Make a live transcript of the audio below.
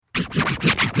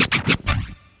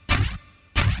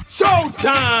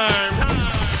time.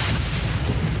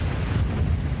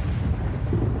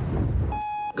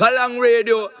 Galang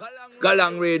Radio,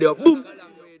 boom.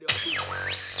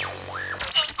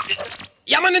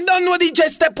 Yeah, man, you don't know DJ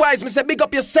Stepwise. Me say big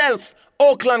up yourself.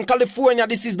 Oakland, California,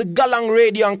 this is the Galang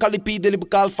Radio and Cali P, the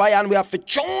Lyrical Fire, and we have to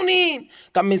tune in.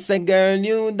 Cause me say, girl,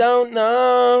 you don't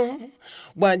know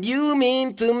what you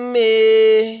mean to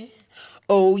me.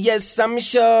 Oh, yes, I'm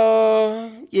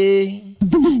sure, yeah.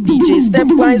 DJ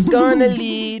Stepwise gonna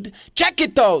lead. Check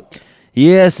it out.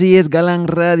 Y así es, Galang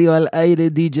Radio al aire,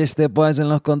 DJ Stepwise en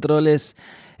los controles.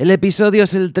 El episodio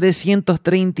es el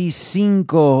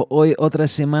 335. Hoy otra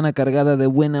semana cargada de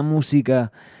buena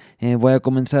música. Voy a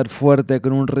comenzar fuerte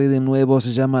con un rhythm nuevo,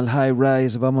 se llama el High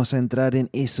Rise. Vamos a entrar en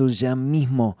eso ya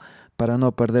mismo para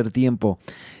no perder tiempo.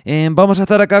 Vamos a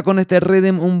estar acá con este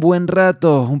rhythm un buen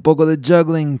rato, un poco de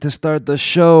juggling to start the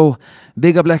show.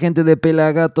 Big up la gente de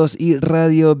Pelagatos y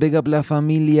Radio, big up la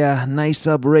familia Nice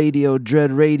Up Radio, Dread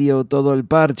Radio, todo el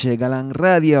parche, Galang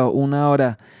Radio, 1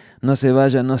 hora. No se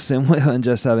vayan, no se muevan,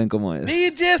 ya saben cómo es.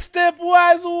 DJ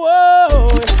Stepwise, whoa.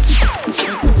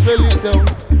 Spell it out,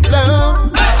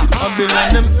 loud. I've been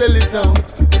on them sell it out,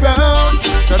 round.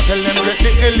 So tell them get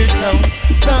the hell it out,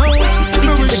 down.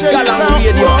 This is the Galang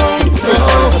Radio.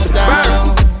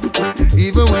 Down.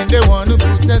 Even when they want to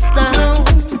put us down,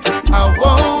 I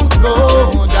won't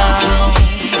go down.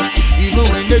 Even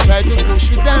when they try to push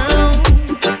me down,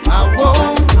 I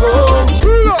won't go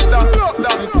down.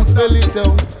 Make me spell it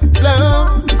out,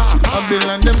 loud. I've been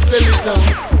on them sell it out,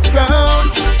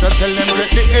 round. So tell them get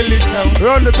the hell it out.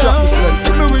 Run the track,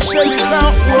 me we shell it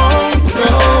out, won't go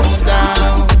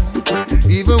down.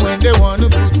 Even when they want to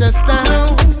put us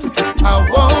down, I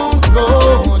won't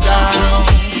go down.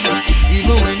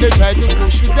 Even when they try to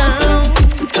push me down,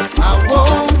 I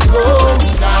won't go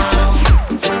down.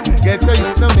 Get a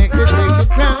youth now make they take the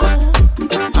crown,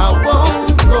 I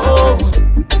won't go.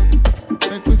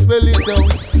 Make we spell it out,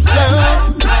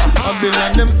 down. I've been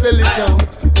on them sell it out,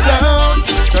 down.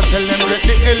 So tell them get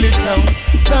the hell it out,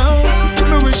 down.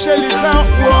 Me we shell it out,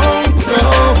 won't go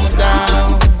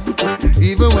down.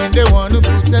 Even when they want to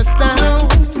put us down,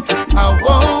 I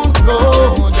won't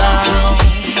go down.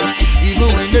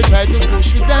 Even when they try to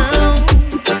push me down,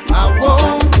 I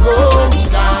won't go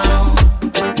down.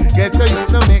 Get a youth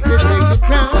now make they take the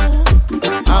crown,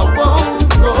 I won't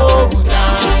go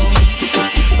down.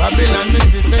 Babylon,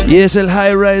 Missy said, Y es el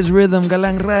High Rise Rhythm,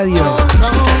 Galang Radio.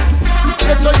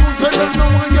 get a youth so them know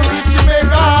when you reach the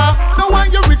mega. No when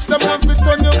you reach them ones we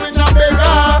turn you in a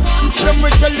beggar. Them we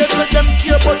tell you say them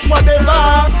care but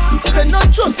whatever. Say not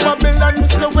just Babylon, me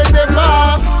say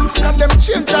whenever. Cause them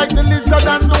change like the lizard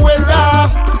and the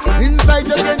weather. Inside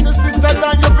you get your sisters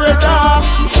and your brother.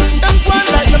 Them one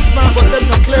like them smart but them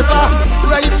not clever.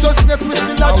 Righteousness we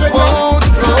still a treasure. I won't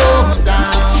go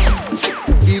down.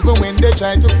 Even when they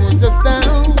try to put us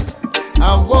down,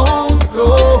 I won't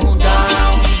go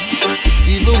down.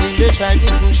 Even when they try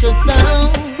to push us down,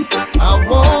 I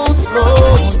won't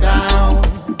go down.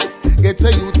 Get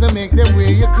a youth to make them wear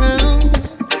your crown,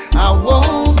 I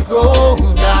won't go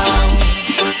down.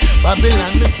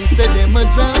 Babylon, me see say them a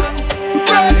jump.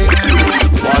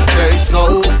 What they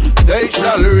sow, they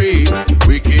shall reap.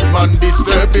 Wicked man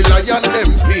disturb the lion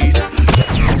them peace.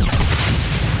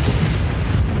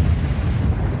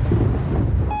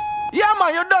 Yeah,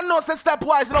 man, you don't know say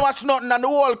Stepwise, you don't watch nothing and the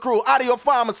whole crew out of your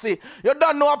pharmacy. You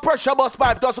don't know a pressure bus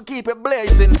pipe just to keep it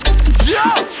blazing.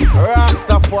 Yeah,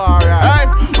 Rastafari. Hey,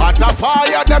 at a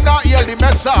fire, them not heal the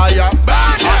Messiah.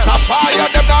 At a fire,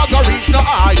 them not go reach no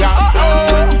higher.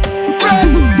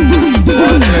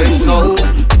 What they sow,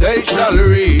 they shall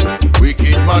reap.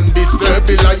 Wicked man disturb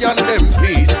the lion them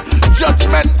peace.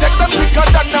 Judgment take them quicker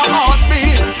than a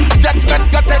heartbeat.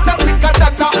 Judgment got take them quicker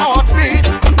than a heartbeat.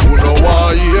 Who know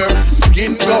why here,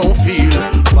 skin gon' feel.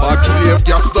 Bad slave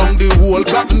gas down the whole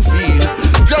cotton field.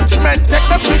 Judgment take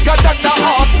them quicker than a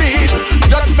heartbeat.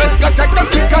 Judgment got take them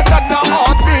quicker than a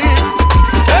heartbeat.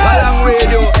 Galang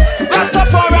Radio.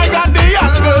 Rastafari got the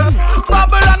angle.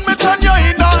 Babylon me turn you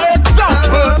in an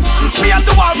example. Me and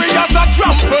the warriors are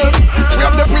trampled. Free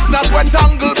up the prisoners when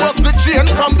tangled. Bust the chain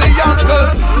from the ankle.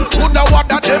 Coulda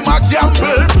water them a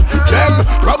gamble. Them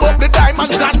rub up the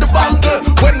diamonds and the bangle.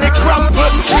 When they crumble,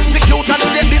 execute and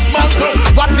straight dismantle.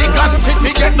 Vatican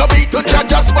City get no beat to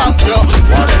judge a spanker.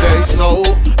 What they sow,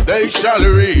 they shall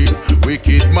reap.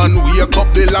 Wicked man wake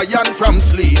up the lion from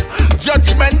sleep.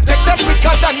 Judgment take them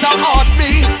quicker than a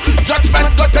heartbeat.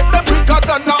 Judgment go take them quicker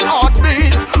than a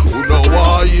heartbeat. Who know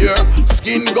why here,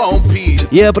 skin gon' peel.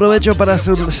 Y aprovecho para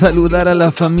saludar a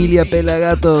la familia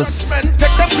Pelagatos. Judgment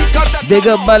take them quicker than Big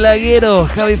up Balaguero,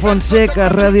 Javi Fonseca,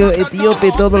 Radio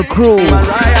Etíope, todo el crew.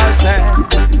 Mariah said,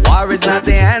 War is not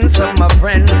the answer, my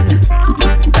friend.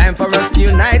 Time for us to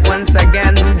unite once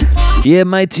again. Yeah,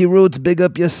 Mighty Roots, big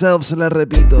up yourself, se la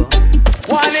repito.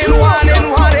 One in, one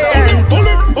in, one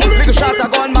in. Big shot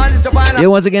of gun, man, is the final. Yeah,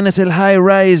 once again, es el High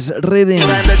Rise Rhythm.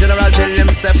 Time the general tell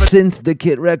himself. Synth the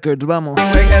Kid Records, vamos.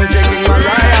 Drinking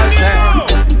Mariah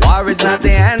said, war is not the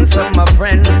answer, my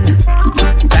friend.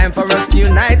 Time for us to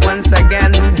unite once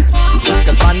again.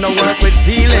 Cause man no work with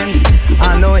feelings,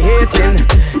 I no hating.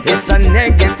 It's a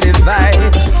negative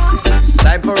vibe.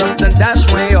 Time for us to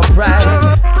dash away your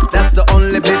pride. That's the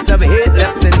only bit of hate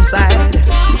left inside.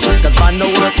 Cause man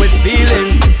no work with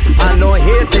feelings, I no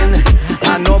hating,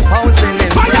 I no pouncing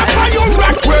in Fire for your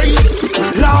rat race,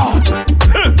 Lord.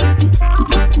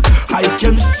 I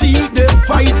can see the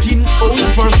fighting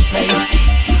over space.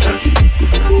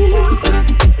 Ooh,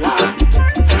 Lord.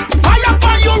 Fire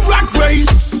for your rat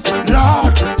race,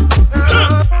 Lord.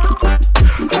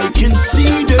 I can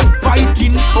see the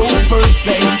fighting over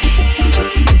space.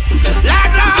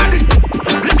 Lord,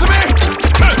 listen me.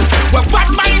 Where bad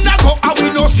mind a go, how we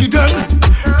no see them.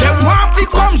 Them want to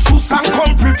come sus and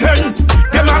come pretend.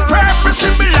 Them a purpose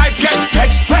in me life get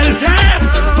expelled. Them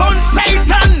on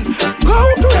Satan, go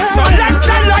to hell. So let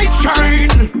the light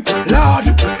shine, Lord.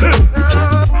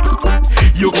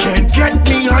 You can't get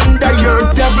me under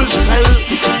your devil spell,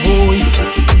 boy.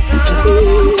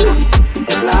 Ooh,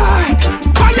 Lord,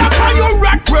 fire for your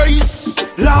rat race,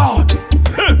 Lord.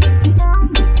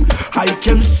 I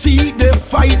can see the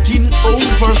fighting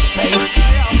over space.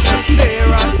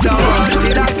 Sarah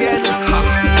started again.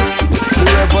 The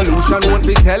revolution won't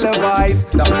be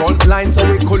televised. The front line so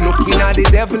we could look in at the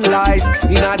devil eyes.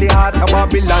 In at the heart of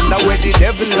Babylon, that where the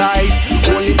devil lies.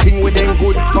 Only thing we then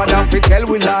good for that fi tell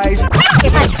we lies.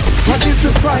 What is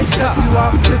the price that you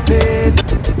have to pay?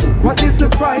 What is the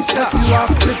price that you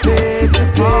have to pay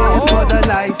for the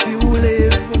life you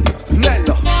live?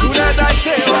 Nello, soon as I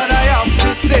say what I have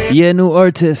to say. Yeah, new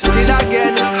artist.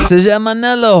 Se llama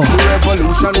Nello. The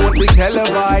revolution won't be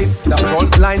televised. The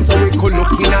front line so we could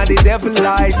look in at the devil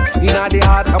eyes. In at the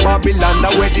heart of Babylon,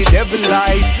 that where the devil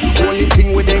lies. Only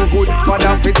thing we then good for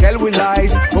that fi tell we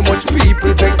lies. How much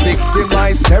people get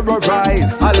victimized,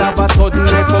 terrorized. All of a sudden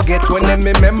they forget when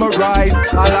they memorize.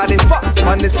 All of the facts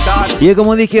from the start. Y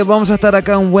como dije, vamos a estar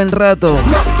acá un buen rato.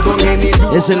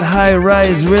 Es el High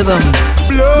Rise Rhythm.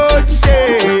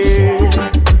 Bloodshed,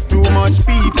 too much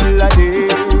people are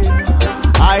there.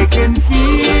 I can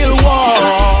feel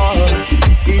war,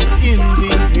 it's in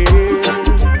the air.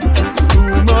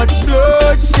 Too much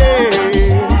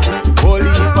bloodshed, whole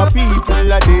heap of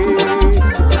people are there.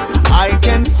 I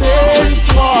can sense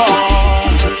war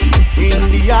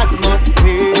in the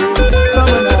atmosphere. Come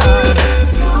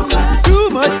on, too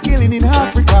much killing in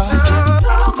Africa.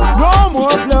 No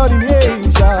more blood in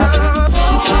Asia.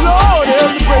 Lord,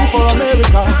 help me pray for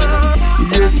America.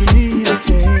 Yes, we need a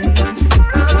change.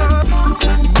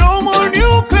 No more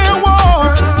nuclear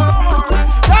wars.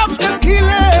 Stop the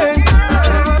killing.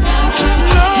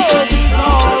 Love is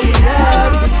all we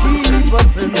have to keep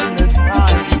us in this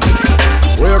time.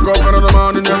 Wake up in the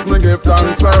morning, yes, me give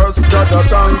thanks first. Judge a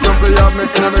thank you for you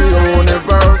making in the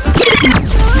universe.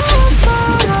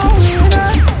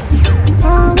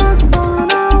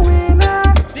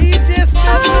 DJ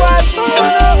Step was born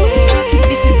a winner.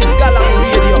 This is the Galang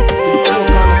Radio.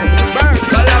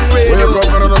 Galang Radio. Wake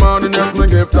up in the morning, yes, me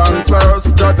give thanks first.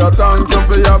 Judge a thank you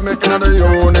for you making in the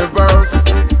universe.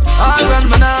 All when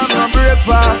me now no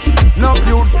breakfast, no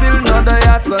food, still no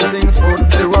diet, so things could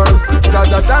be worse.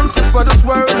 Jaja, thank you for this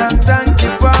world and thank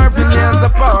you for having me as a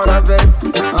part of it.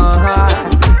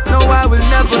 No, I will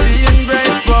never be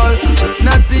ungrateful,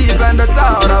 not even the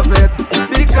thought of it,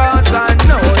 because I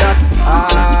know that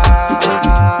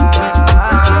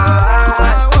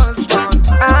I was born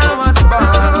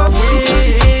a winner.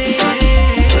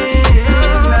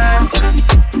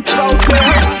 Out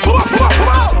there,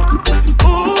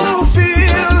 who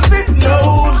feels it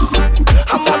knows.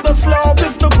 A mother's love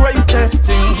is the greatest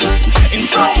thing. In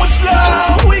so much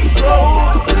love we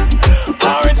grow,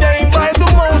 ordained by the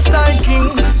Most High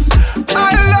King.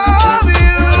 I love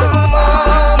you,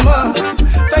 Mama.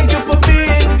 Thank you for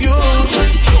being you.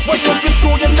 When you feel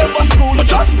screwed, you never screw. You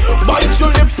just bite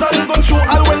your lips and go through.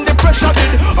 And when the pressure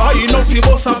did, I know she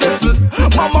was a vessel.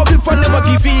 Mama before never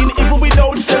give in, even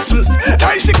without settle.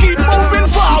 And she keep moving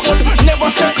forward, never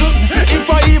settle. If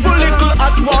I even little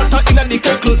hot water in a the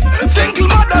kettle. Single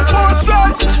mother's born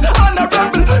straight and a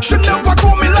rebel. She never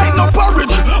grow me like no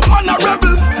porridge. Man a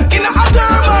rebel in a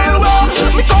turmoil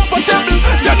world. Me comfortable.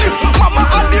 Then if mama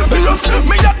had the pillows,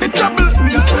 me at the trouble.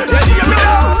 You hear me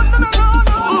now?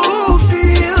 Who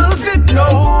feels it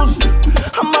knows.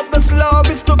 A mother's love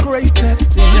is the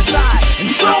greatest thing. And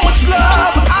so much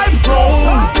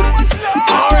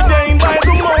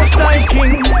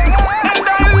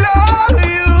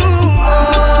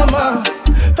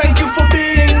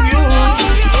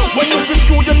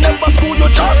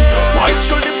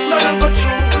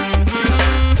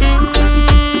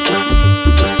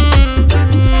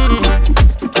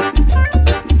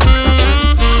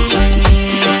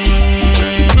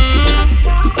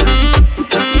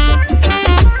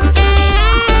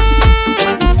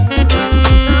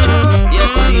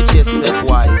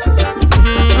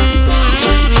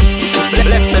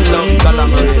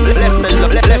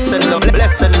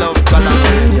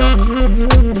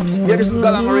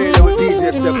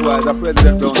Stepwise, the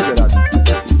President Brown said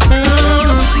that.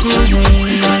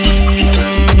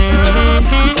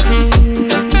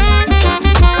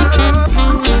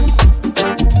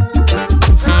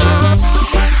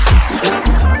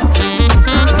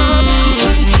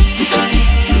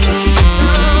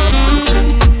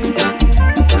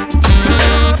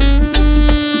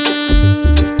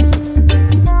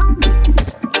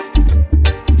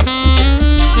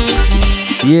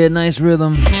 Yeah, nice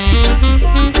rhythm.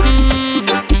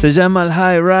 Se llama el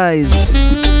High Rise.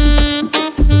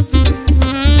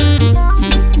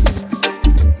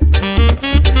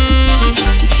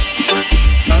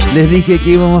 Les dije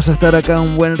que íbamos a estar acá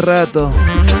un buen rato.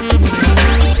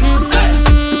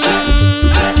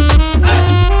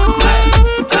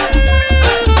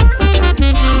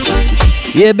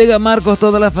 Yeah, Vega Marcos,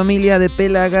 toda la familia de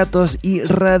Pelagatos y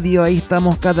Radio. Ahí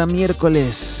estamos cada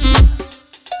miércoles.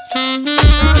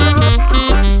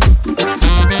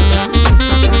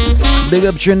 Big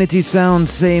up Trinity Sound,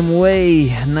 same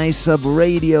way. Nice Up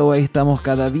Radio, ahí estamos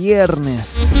cada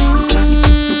viernes.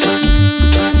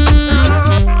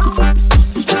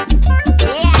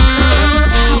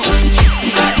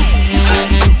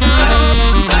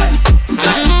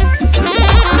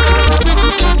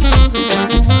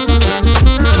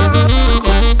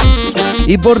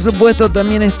 Y por supuesto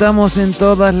también estamos en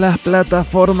todas las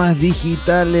plataformas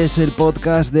digitales. El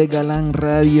podcast de Galán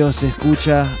Radio se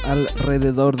escucha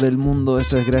alrededor del mundo.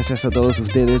 Eso es gracias a todos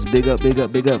ustedes. Big up, big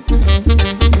up, big up.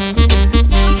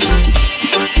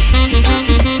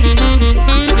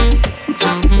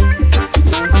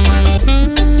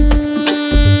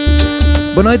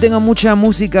 Bueno, hoy tengo mucha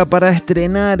música para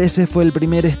estrenar. Ese fue el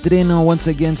primer estreno. Once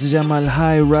again se llama el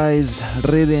High Rise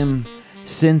Rhythm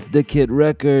Synth The Kid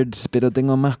Records, pero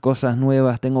tengo más cosas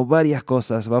nuevas, tengo varias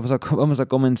cosas. Vamos a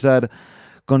comenzar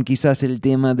con quizás el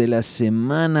tema de la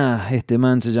semana. Este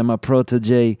man se llama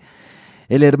Protege.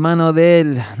 El hermano de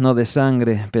él, no de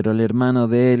sangre, pero el hermano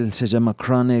de él se llama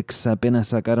Chronix. Apenas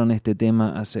sacaron este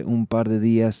tema hace un par de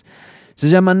días. Se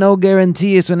llama No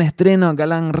Guarantee, es un estreno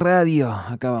Galán Radio.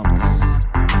 Acá vamos.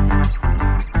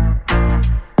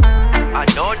 I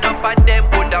know enough of them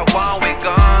would have want we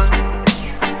gone.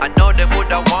 I know them would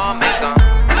have want me gone.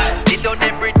 They done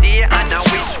every day and I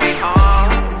wish we all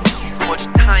much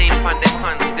time on them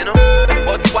hands, you know.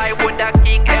 But why would a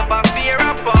king ever fear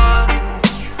a fall?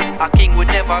 A king would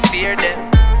never fear them.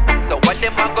 So what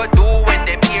them a go do when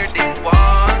them hear this war?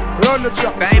 Run the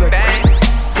track, bang bang.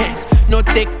 No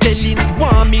take tellings,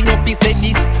 want me no fi say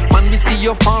this. Man, we see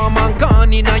your farm and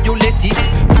gone in and you let it.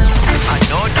 I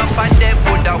know enough of them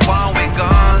would have want we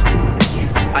gone.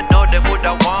 I know them would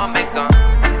have want me gone.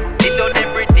 They done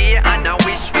every day and I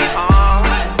wish we all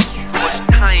much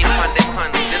time on them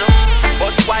hands, you know.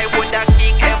 But why would a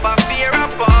king ever fear a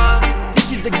fall?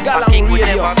 This is the Galán A king would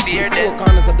Radio. never fear The them. four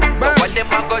corners of the So bird. what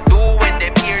them a go do when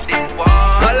them hear this war?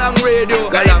 Galán Radio,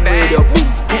 Galán Radio.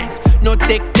 No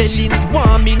take tellings,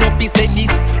 want me no fi say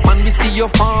this. Man, we see your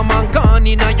farm and gone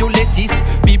in and you lettuce.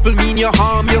 People mean your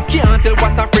harm, you can't tell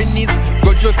what a friend is.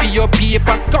 Grudge you for your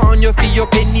paper, scorn you for your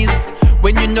pennies.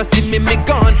 When you no see me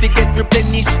gone, forget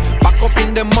replenish. Back up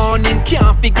in the morning,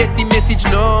 can't forget the message,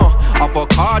 no.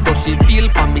 Avocado, she feel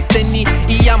for me, senny.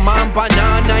 Yeah, man,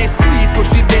 banana is sweet to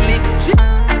she belly.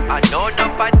 I know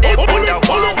enough of them would have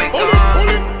want me gone.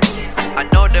 I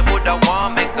know them would have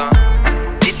want me gone.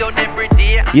 They done every day.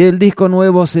 Y el disco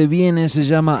nuevo se viene, se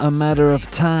llama A Matter of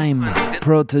Time,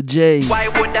 Protege. Why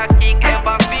would a king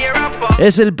ever fear a fall?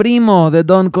 Es el primo de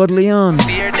Don Corleone.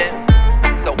 Fear them.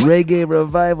 So Reggae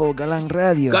Revival, Galán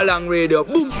Radio. Galán Radio.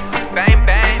 Boom. bang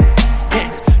bang.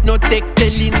 No take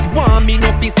tellings, want me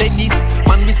no fi say this.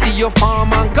 Man, we see your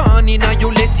farm and gone in and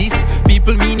you lettuce.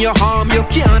 People mean your harm, you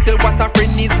can't tell what a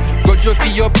friend is. Grudge you for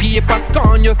your paper,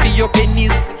 scorn you for your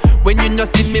pennies. When you no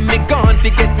see me gone,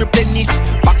 forget replenish.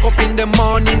 Back up in the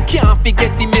morning, can't forget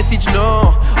the message,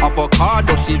 no.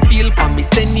 Avocado, she feel for me,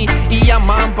 senny. Yeah,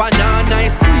 man, banana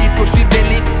is sweet to she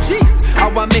belly. Jeez,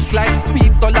 I want make life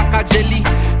sweet, so like a jelly.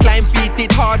 Climb feet,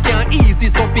 it hard, can't easy,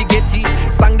 so forget it.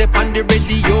 Sang the pan the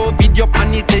radio, video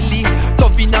pan the telly.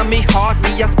 Love in a me heart,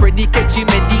 me a spread the catchy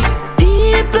medi.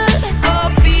 People,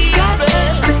 oh people,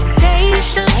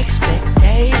 expectation.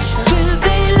 Will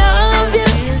they love you?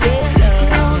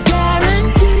 No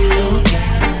guarantee.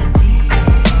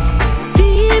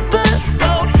 People,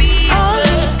 oh people, all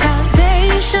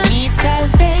need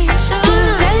salvation.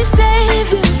 Will they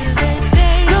save you?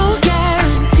 No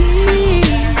guarantee.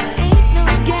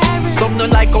 Some no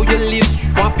like how you live,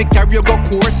 want have to carry you go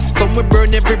court. Some will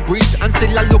burn every bridge and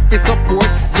still I look for support.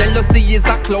 Jealousy is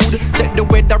a cloud, check the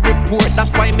weather report.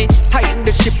 That's why me tighten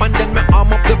the ship and then me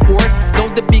arm up the fort. Now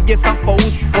the biggest of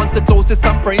foes, once the closest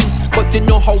of friends. But you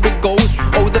know how it goes,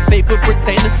 how the fake will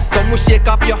pretend. Some will shake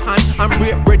off your hand and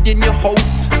break bread in your house.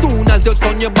 Soon as you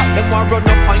turn your back, them will run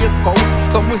up on your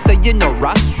spouse. Some will say you no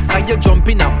ras, and you jump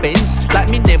in a Benz. Like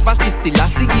me never see still I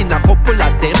see in a couple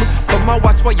of them. Some will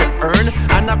watch what you earn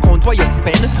and account what you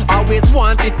spend. Always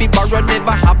want if you borrow,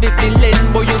 never have if you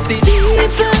lend. But you see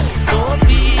people, oh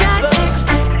people, got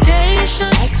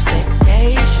expectations.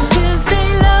 Will they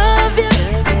love you?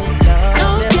 No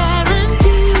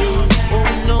guarantee. Oh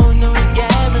no, no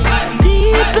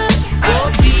guarantee. People,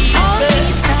 oh people, all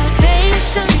need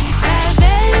salvation.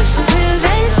 Will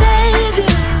they save you?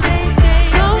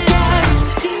 No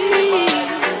guarantee.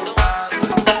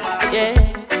 Yeah,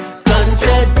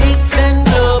 contradiction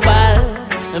global,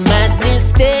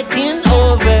 madness taking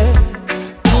over.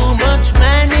 Too much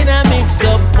man in a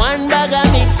mix-up, one bag a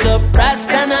mix-up,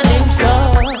 Rasta and a lips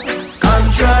up.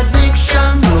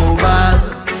 Contradiction global,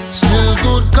 still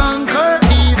good conquer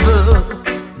evil.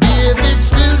 David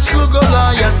still slew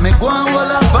Goliath, make one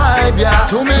wall a vibe, yeah.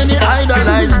 Too many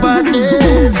idolize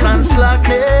badness and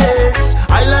slackness.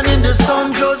 Island in the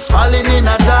sun just falling in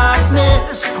a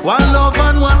darkness. One love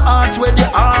and one heart where the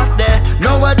heart there.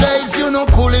 Nowadays you no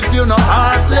cool if you no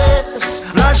heartless.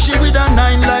 Flashy with a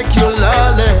 9 like you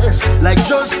lawless. Like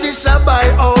justice I buy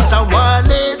out a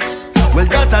wallet. Well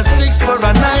that a 6 for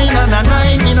a 9 and a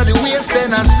 9. You know the waste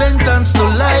then a sentence to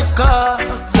life cause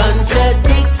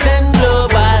Contradiction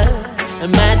global,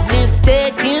 madness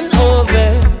taking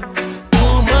over.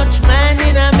 Too much man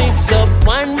in a mix-up,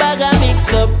 one bag a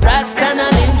mix-up, Rasta and a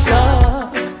lips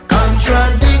up.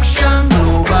 contradiction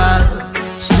global,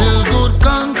 still good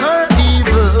conquer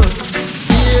evil.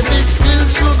 David still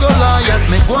slew Goliath,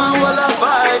 make one wall a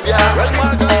vibe,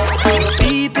 yeah.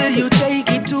 People, you take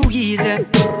it too easy.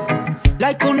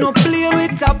 Like you no play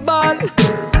with a ball.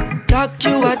 Talk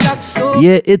you attack so.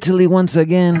 Yeah, Italy once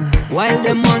again. While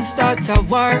the man starts a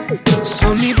war.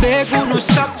 So me beg you no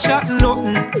stop chat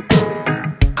nothing.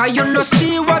 Cause you no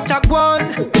see what I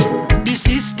want. The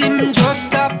system just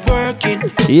stop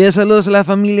working. Y saludos a la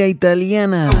familia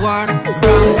italiana. War,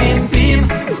 ram bim bim,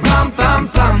 ram pam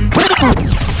pam.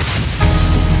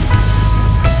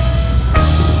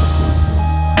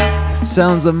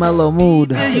 Sounds of Mellow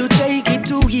Mood. You take it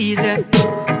too easy.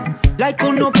 Like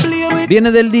you no play with.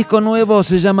 Viene del disco nuevo,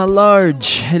 se llama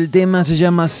Large. El tema se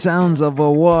llama Sounds of a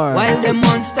War. While the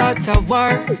man starts a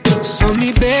war. So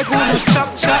me beg you no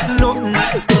stop chat nothing.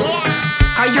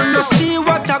 Cause you no see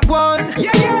what I want.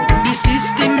 The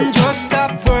system just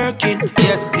stop working.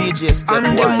 Yes, DJ Step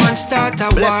and the man start a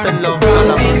war. Blessed love,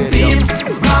 ram bim bim,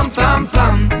 ram pam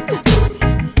pam.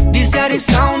 This is the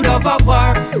sound of a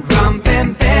war. Ram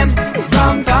pam pam,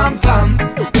 ram pam pam.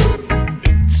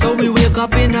 So we wake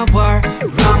up in a war.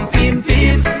 Ram pim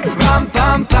pim, ram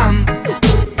pam pam.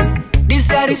 This is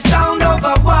the sound of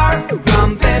a war.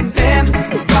 Ram pam pam,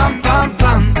 ram pam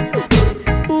pam.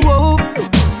 Whoa.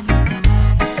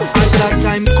 As that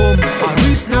time come, I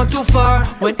reach not too far.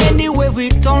 When anyway we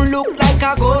don't look like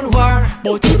a gun war.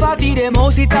 But if I feed them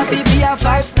house, it have to be a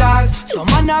 5 stars. Some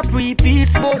man a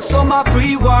pre-peace, but some a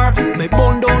pre-war. Me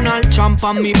bun Donald Trump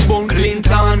and me bun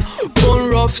Clinton.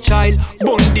 Bun Rothschild,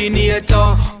 bun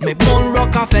Dinator. Me bun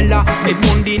Rockefeller, me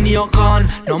bun the neocon.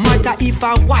 No matter if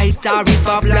a white or if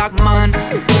a black man.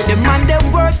 The man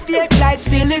them worst fake like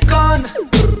silicon.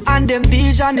 And them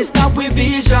vision is not with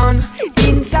vision.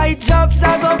 Inside jobs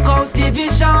I go cause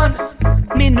division.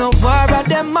 Me no war at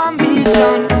them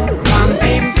ambition. Ram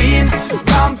bim bim,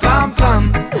 ram pam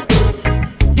pam.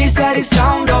 This is the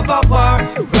sound of a war.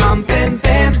 Ram pam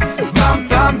pam, ram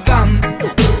pam pam.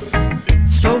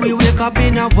 So we wake up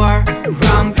in a war.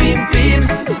 Ram bim bim,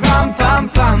 ram pam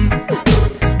pam.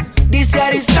 This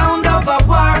is the sound of a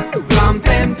war. Ram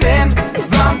pam pam,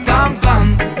 ram pam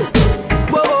pam.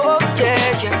 Whoa,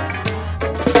 yeah, yeah.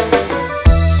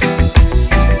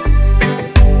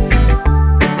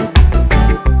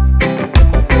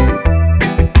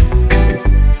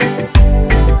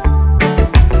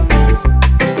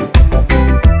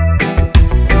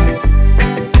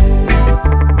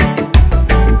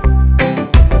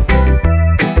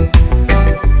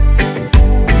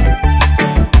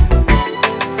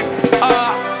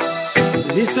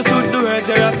 Listen to the words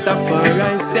of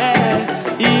Rastafari say.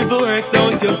 Evil works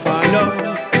don't you follow.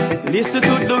 Listen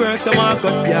to the works of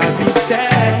Marcus Garvey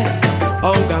say.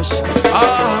 Oh gosh,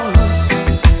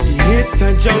 it's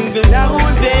a jungle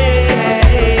out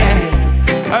there.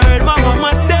 I heard my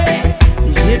mama say,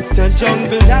 it's a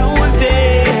jungle out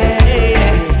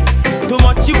there. Too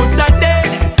much youths are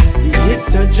dead.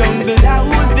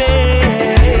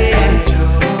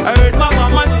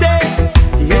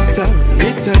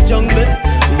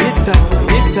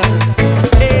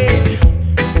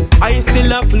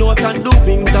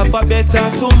 things have a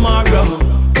better tomorrow.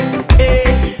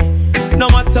 Hey, no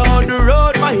matter how the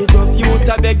road might rough, youth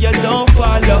I beg you don't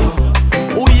follow.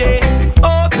 Oh yeah,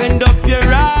 open up your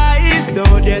eyes,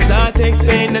 though there's heartache,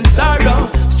 pain and sorrow.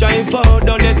 Strive for,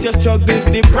 don't let your struggles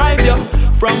deprive you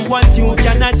from what you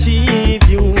can achieve,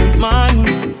 you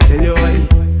man. Tell you why,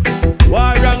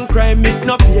 war and crime it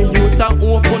no pay, youth are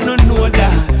open to know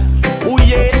that. Oh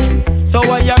yeah, so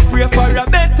why you pray for a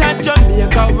better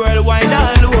Jamaica worldwide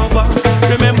all over.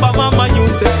 Remember mama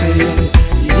used to say,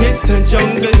 it's a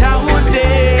jungle out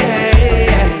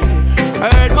there.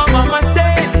 Heard my mama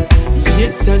say,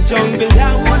 it's a jungle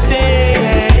out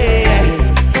there.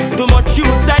 Too much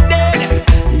youths are dead.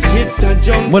 It's a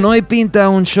jungle. Bueno, hoy pinta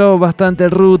un show bastante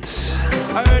roots,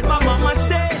 Heard my mama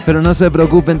say, pero no se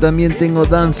preocupen, también tengo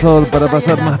dancehall para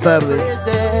pasar más tarde.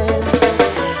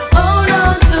 Hold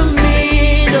on to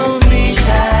me, don't be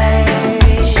shy.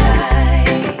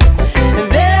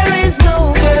 There is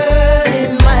no girl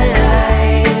in my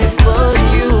life but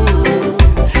you.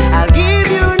 I'll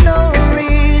give you no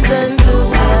reason to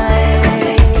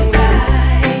cry.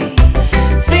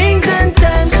 Things and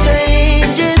times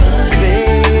changes,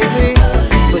 baby,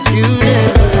 but you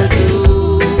never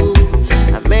do.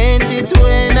 I meant it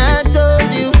when I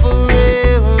told you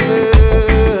forever.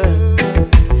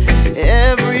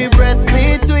 Every breath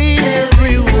between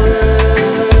every word.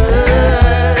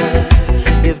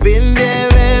 You've been there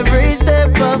every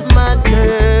step of my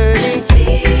journey. Just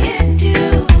me and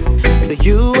you. For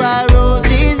you I wrote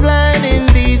these lines in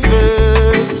these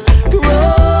verses.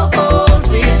 Grow old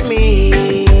with me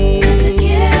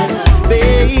together,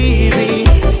 baby.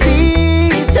 See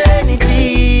eternity.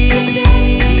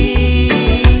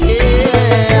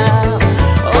 Yeah.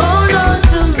 Hold on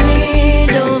to me,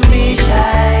 don't be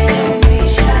shy.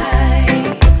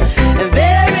 And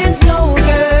there is no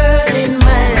girl in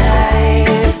my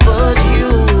life but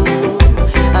you.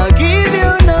 I'll give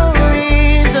you no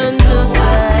reason to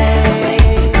cry.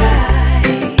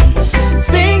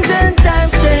 Things and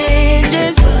times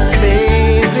changes,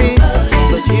 baby,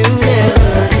 but you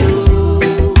never do.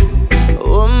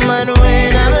 Woman,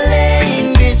 when I'm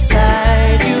laying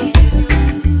beside you,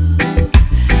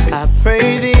 I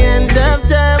pray the ends of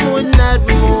time would not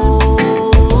move.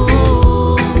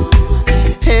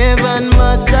 Heaven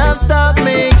must have stopped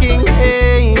making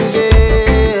angels,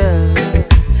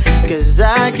 'cause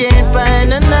I can't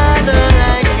find another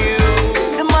like you.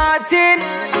 So Martin,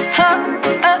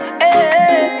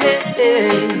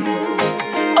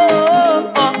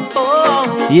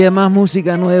 Y es más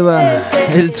música nueva,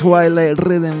 el Twilight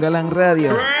Rhythm Galang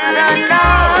Radio.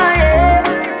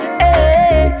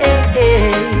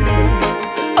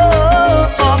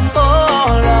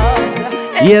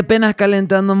 Y apenas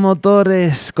calentando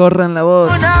motores, corran la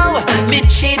voz. Me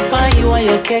cheat by you and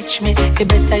you catch me. You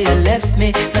better you left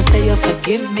me. Now say you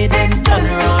forgive me, then turn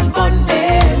around on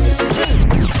me.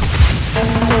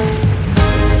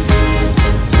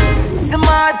 So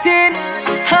Martin,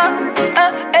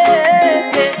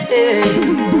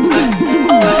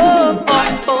 Lord,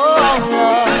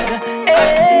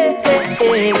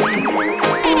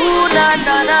 ooh na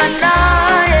na na na,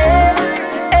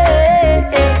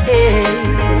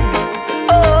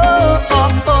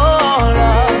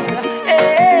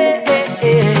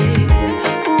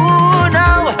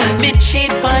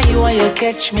 you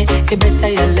catch me, you better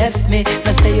you left me.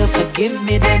 Now say you forgive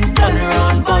me, then turn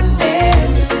around on me.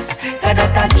 Cause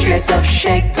that a straight up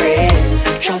shake bread.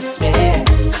 Trust me,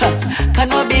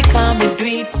 cannot be calm, me do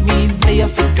it. Mean say you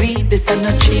for do it, this and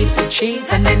not cheat for cheat.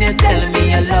 And then you tell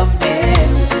me you love me.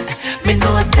 Me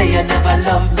know say you never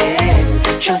love me.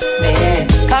 Trust me,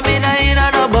 come in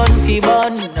a no bun fi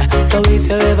bun. So if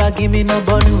you ever give me no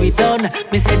bun, we done.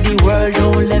 Me say the world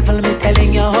don't level, me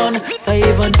telling you hon. So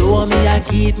even though me a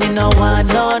keep, me no want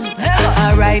none.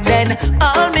 Alright then,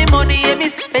 all me money, yeah, me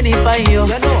spend it on you.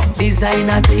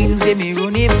 Designer things, yeah, me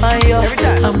run it on you.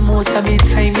 And most of me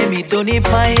time, yeah, me done it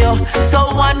on you. So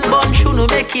one bun should no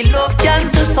make it love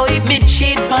cancer. So if me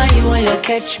cheat on you and you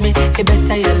catch me, you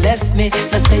better you left me.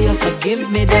 Now say you forgive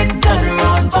me, then turn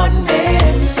around on me.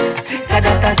 Cause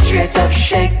that a straight up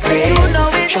shake bread. You know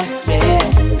it. Trust me,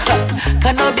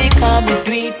 cannot be calm, me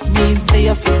do it. Mean say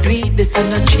you for do it, this and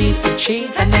not cheat for cheat.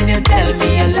 And then you tell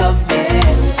me you love me.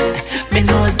 Me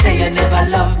know say you never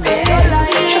love me.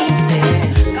 Trust me.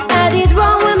 I did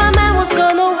wrong when my man was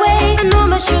gone away. I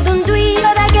know I shouldn't do it,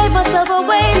 but I gave myself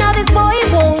away. Now this boy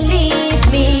won't leave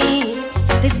me.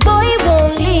 This boy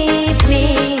won't leave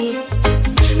me.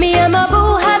 Me and my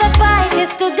boo had a fight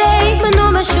yesterday. I know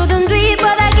I shouldn't do it,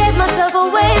 but I gave myself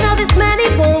away. Now this man, he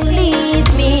won't leave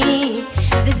me.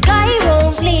 This guy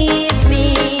won't leave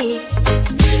me.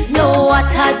 No, what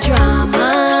a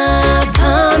drama.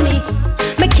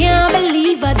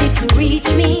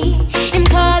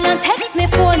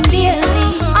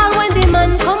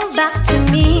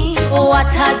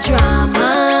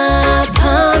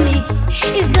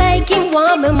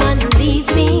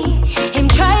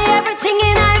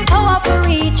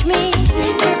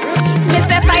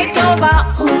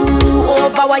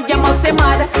 over why you must say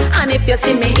mad. And if you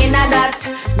see me in a that,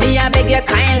 me I beg you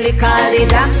kindly call the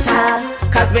doctor,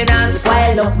 cause me done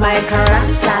spoil up my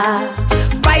character.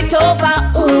 Fight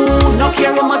over, ooh, no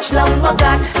care how much love I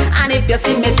got. And if you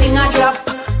see me thing a drop,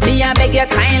 me I beg you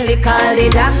kindly call the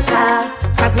doctor,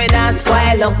 cause me done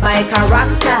spoil up my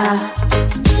character.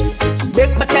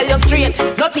 Make me tell you straight,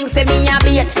 nothing say me a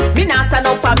bait. Me nah stand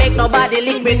up and make nobody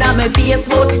lick me down my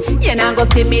Facebook. You nah go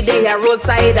see me there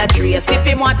roadside a trace. If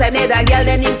him want another girl,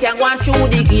 then him can go on through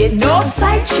the gate. No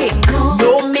side chick,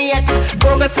 no mate.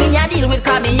 Progress me a deal with,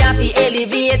 cause me a fi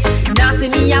elevate. Now see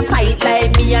me a fight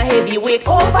like me a heavyweight.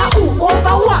 Over who,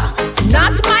 over what?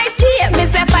 Not my case. Me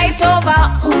say fight over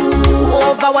who,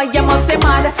 over what you must say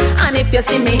mad. And if you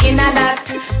see me in a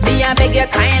that, me a beg you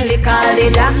kindly call the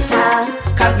doctor,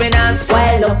 cause me not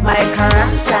spoil up my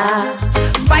character.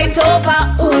 Fight over,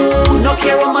 ooh, no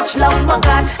care how much love I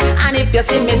got. And if you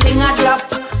see me thing a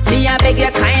drop, me a beg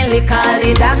you kindly call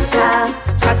the doctor,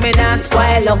 cause me not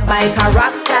spoil up my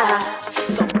character.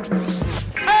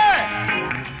 Hey!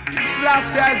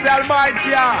 Selassie is the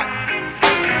Almighty.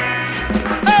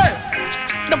 Hey!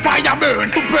 The fire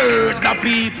burn to purge the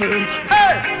people.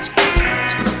 Hey!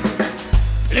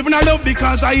 Living a love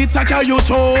because I eat a carry you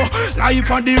so.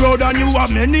 Life on the road and you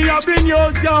have many have been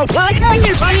yours, yo. What's on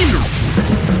your phone?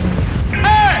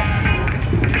 Hey!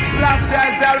 Selassie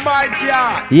is the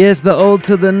Almighty. Yes, the old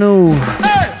to the new.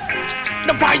 Hey!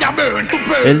 The fire burn to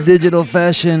burn. El Digital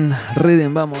Fashion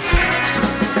Rhythm, vamos.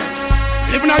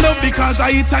 Living a love because I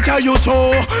eat a carry you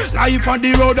so. Life on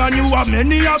the road and you have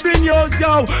many have been yours,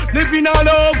 yo. Living a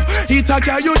love, eat a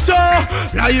carry you so.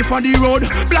 Life on the road,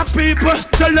 black people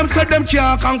tell them say them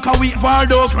can't conquer we for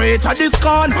those greater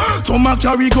discount. Some a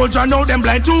carry goods and now them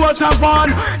blind to what have on.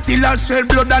 Still a shed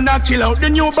blood and a kill out the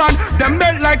newborn. Them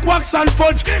melt like wax and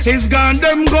fudge, it's gone,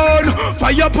 them gone.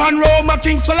 Fire upon Rome,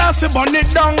 King Selassie burn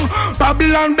it down.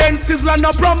 Babylon, Ben, Sizzler,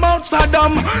 no promote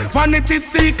Saddam. Vanity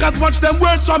seekers, watch them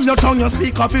words from your tongue. You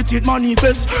speak of it, it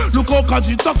manifest. Look how cause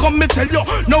it's a come, me tell you.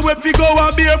 Now if you go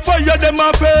and be a fire, them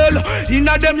a fail. In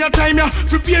a them your time, ya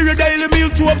prepare your daily meal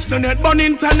to obstinate. But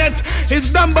internet, it's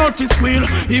done about his squeal.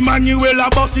 Emmanuel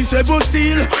about his able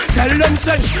steel. Tell them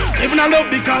say, living a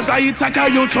love because I eat a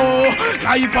carry you so.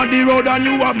 Life on the road and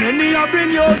you have many have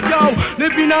been yours, yo.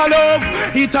 Living a love,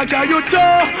 eat a carry you so.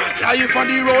 Life on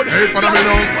the road. Hey, for me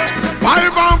now.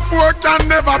 5 and 4 can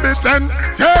never be 10.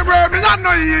 Say where me and no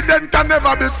Eden can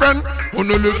never be friend. Who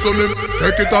no listen me,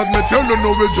 take it as me tell you,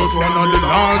 no it's just one of the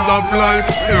laws of life.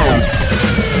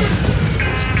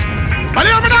 But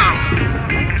hear me now.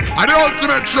 And the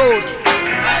ultimate truth,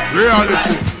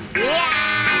 reality,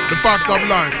 the facts of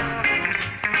life.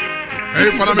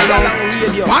 Hey, follow me now.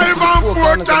 5 and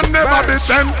 4 can never be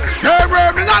 10. Say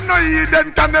where me and no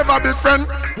Eden can never be friend.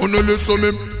 Who no listen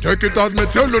me, take it as me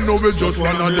tell you, no it's just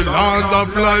one of the laws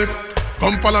of life.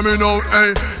 Come follow me now,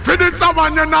 hey. For this a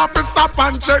one you not fi stop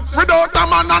and check. Without a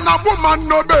man and a woman,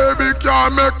 no baby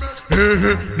can make. Hey,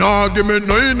 hey, nah give me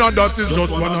no inna, that is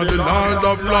just one of the laws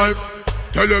of life.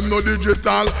 Tell them no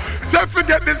digital. Say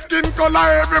forget the skin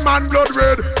color, every man blood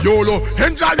red. YOLO,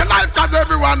 enjoy your life cause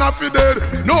everyone happy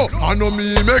dead. No, I know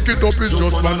me make it up, it's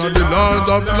just one of the laws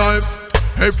of life.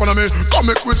 Hey, follow me, come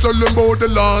make we tell them about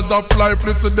the laws of life.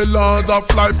 Listen the laws of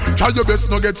life. Try your best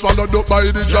not get swallowed up by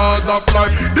the jaws of life.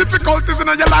 Difficulties in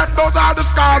your life, those are the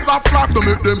scars of life. Don't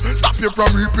make them stop you from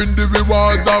reaping the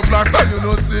rewards of life. But you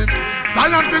know see,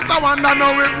 scientists I wonder now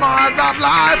with Mars of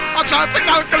life. I try to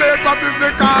calculate what is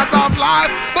the cause of life.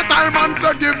 But I man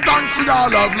to give thanks for all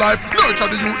of life.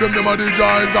 Nurture the youth, them are the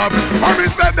joys of. For me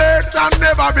say they can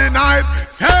never be night.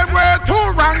 Same way two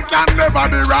wrong can never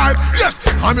be right. Yes,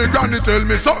 and me granny tell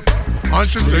me so, and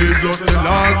she says just the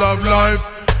laws of life.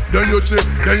 Then you see,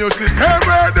 say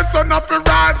where the sun up and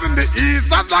rise in the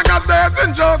east. As long as there's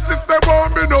injustice, there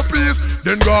won't be no peace.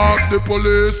 Then go ask the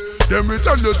police. Then we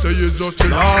tell you say it's just the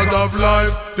laws of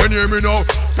life. Then hear me now.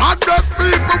 God bless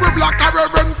people with black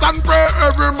reverence and pray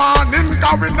every morning.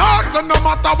 Cause we know so no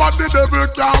matter what the devil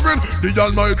can win, the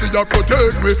Almighty will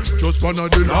protect me. Just one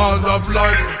of the laws of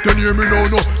life. Then hear me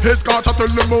now, no. Hey Scotch, I tell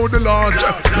them about the laws.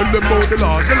 Tell them about the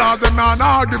laws. The laws them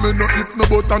nah give me no if no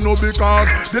but no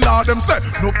because. The law them say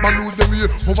no man lose them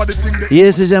way over the thing. Y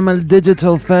ese se llama el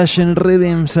Digital Fashion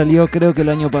Rhythm. Salió creo que el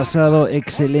año pasado.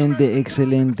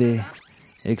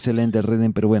 Excelente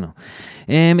rhythm, pero bueno.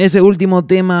 Ese último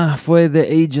tema fue de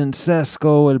Agent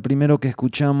Sasco, el primero que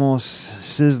escuchamos,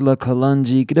 Sizzla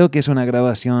Kalonji. Creo que es una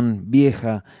grabación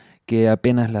vieja que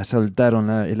apenas la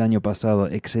soltaron el año pasado.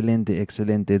 Excelente.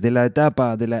 De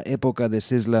la época de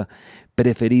Sizzla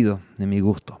preferido, de mi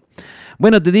gusto.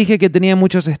 Bueno, te dije que tenía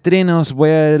muchos estrenos, voy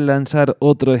a lanzar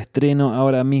otro estreno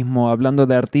ahora mismo, hablando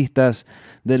de artistas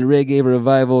del Reggae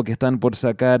Revival que están por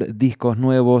sacar discos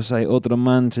nuevos. Hay otro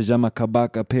man, se llama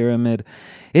Kabaka Pyramid.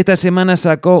 Esta semana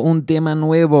sacó un tema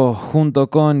nuevo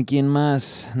junto con, ¿quién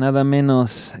más? Nada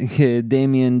menos que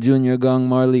Damien Jr. Gong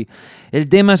Marley. El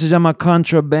tema se llama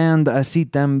Contraband, así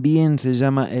también se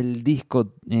llama el disco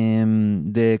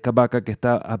de Kabaka que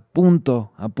está a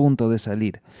punto de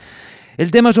salir. El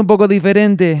tema es un poco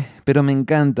diferente, pero me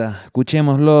encanta.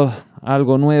 Escuchémoslo,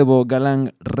 algo nuevo,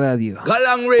 Galang Radio.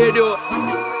 Galang Radio.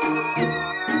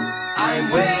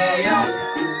 I'm way up.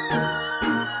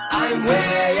 I'm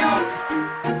way up.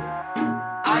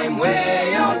 I'm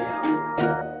way up.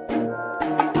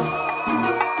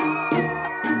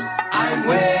 I'm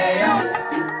way up.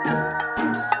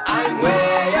 I'm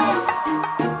way up.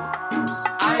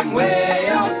 I'm way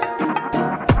up.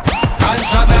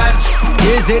 Contraband.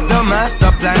 Is it the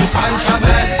master plan?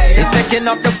 Contraband. It's taking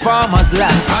up the farmer's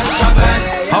land.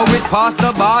 Contraband. How it pass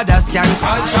the border scan.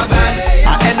 Contraband.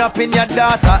 I end up in your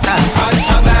data and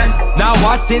contraband. Now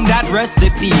what's in that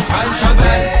recipe?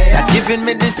 Contraband. That giving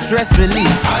me distress relief.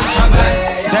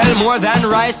 Contraband. Sell more than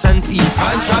rice and peas.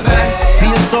 Contraband.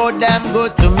 Feels so damn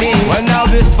good to me. Well now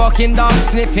this fucking dog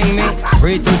sniffing me.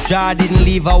 Pray to Jah didn't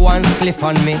leave a one spliff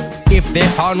on me. If they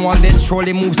found one they'd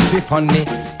surely move swift on me.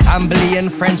 Family and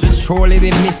friends would surely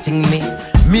be missing me.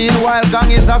 Meanwhile,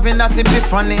 gang is having that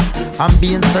epiphany. I'm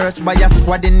being searched by a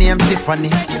squad named Tiffany.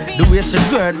 The way she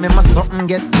gird me, my something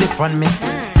gets stiff on me.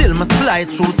 Still, my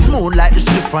slide through smooth like the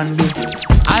chiffon be.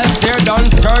 As they're done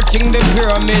searching the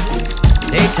pyramid,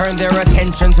 they turn their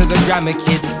attention to the Grammy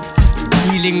Kid.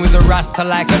 Dealing with a rasta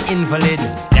like an invalid,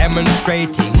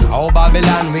 demonstrating how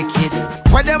Babylon wicked.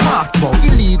 Where them ask about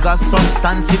illegal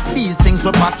substance if these things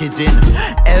were packaging,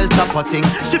 elder potting,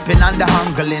 shipping and the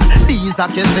handling. These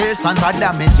accusations are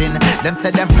damaging. Them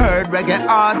said them heard reggae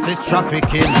artists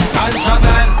trafficking.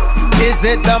 Contraband. Is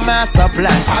it the master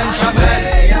plan?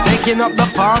 Contraband. Taking up the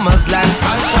farmer's land.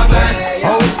 Contraband.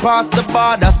 How it past the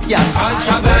border scan.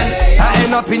 Contraband. I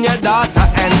end up in your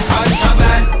data and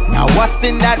contraband. Now what's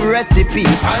in that recipe?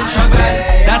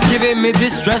 Contraband. That's giving me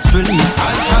distress relief.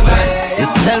 Contraband. It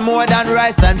sell more than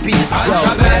rice and peas.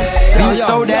 Contraband. Feels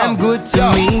so damn good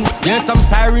to me. There's some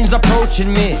sirens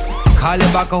approaching me. Call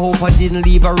it back, I hope I didn't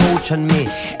leave a roach on me.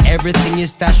 Everything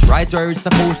is stashed right where it's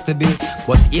supposed to be.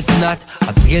 But if not,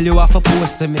 I bail you off a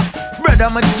post to me. Brother,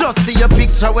 I just see your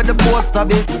picture with the poster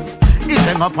be. It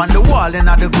hang up on the wall in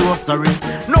the grocery.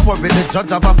 No worry, the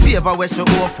judge have a favor where she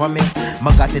go for me.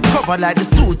 I got it covered like the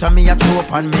suit on me, a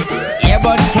trope on me. Yeah,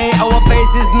 but K, our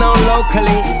faces known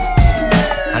locally.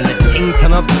 And the thing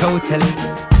turn up totally.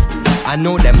 I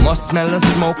know they must smell the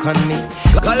smoke on me.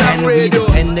 Can we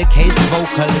defend the case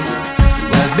vocally?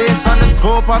 Well, based on the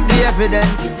scope of the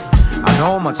evidence and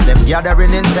how much them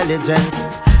gathering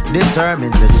intelligence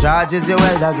determines the charges you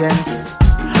held against.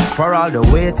 For all the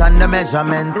weight and the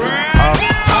measurements of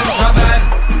contraband.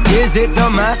 Is it the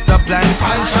master plan?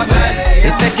 Contraband.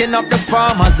 It's taking up the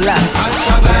farmer's land.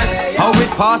 Contraband. How it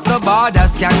past the border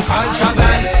scan.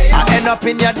 Contraband. I end up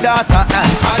in your data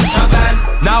and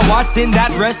contraband. Now what's in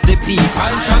that recipe?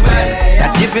 Contraband.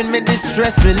 That giving me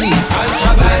distress relief.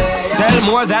 Contraband. Sell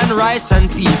more than rice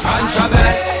and peas.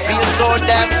 Contraband. Feels so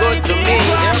damn good to me.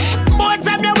 More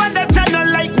time you want the channel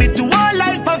like me to all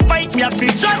life a fight. Me a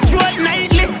big control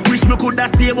nightly. Wish me coulda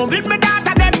stay home with me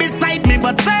daughter there beside me,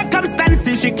 but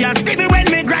circumstances she can't see me when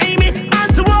me grimy.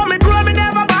 And to all me grow me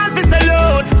never born for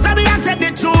salute. So me I tell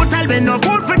the truth, I'll be no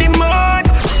food for the mud.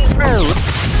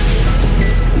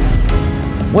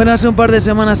 Bueno, hace un par de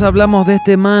semanas hablamos de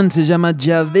este man, se llama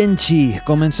Javinci.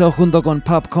 Comenzó junto con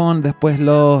Popcorn, después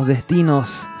los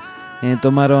destinos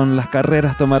tomaron las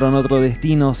carreras, tomaron otros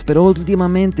destinos, pero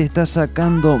últimamente está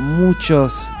sacando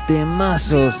muchos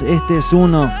temazos. Este es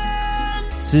uno,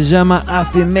 se llama I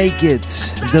Fi Make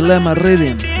It, Dilemma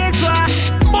Rhythm.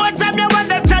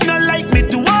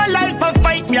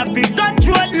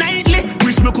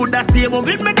 Me coulda stay home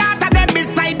with me daughter there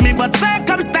beside me, but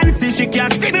circumstances she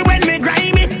can't see me when me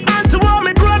grimy. And to all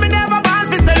me grow me never born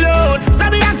for salute. So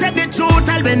me I tell the truth,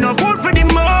 I'll be no food for the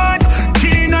mud.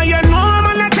 Kina, you know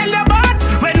man I tell you about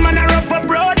when man a rough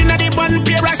abroad in a the one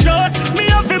pair of shows. Me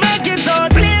have to make it out.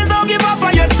 Please don't give up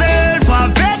on yourself.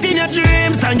 Have faith in your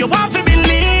dreams and you want to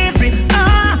believe it.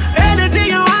 Anything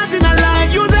you want in a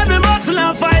life, use every muscle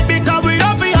and fight because we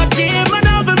up for your team. Man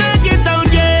have to make it down,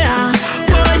 yeah.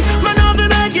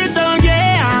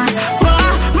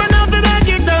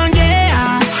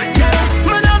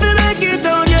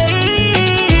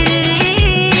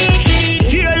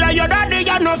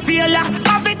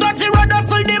 Have it touch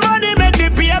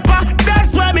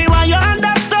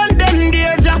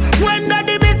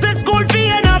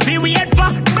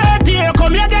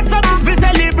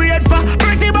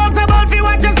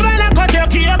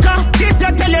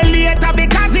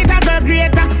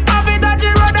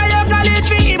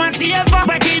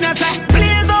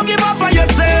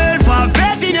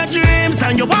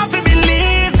and you want to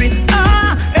believe it.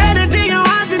 Anything you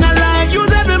want in a life,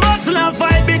 use every muscle and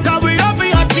fight because we up for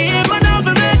your team. Man, have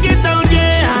to make it down,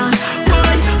 yeah.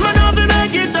 Boy, man, have to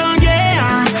make it down,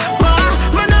 yeah. Boy,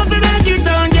 man, have to make it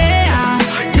down, yeah.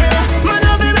 Yeah, man,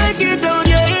 have to make it down,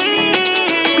 yeah.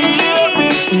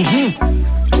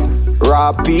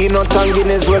 Raw peanut and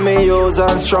Guinness when me use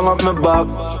and strong up my back.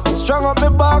 Strong up my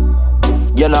back.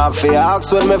 You know if you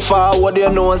ask when me forward, you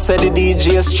know say the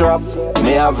DJ strap.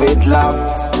 Me have it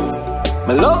locked.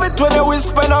 Me love it when you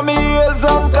whisper in my ears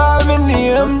and call me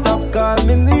name. Call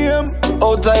me name.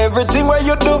 Out of everything what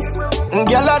you do,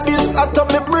 girl, at this out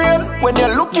of me brain. When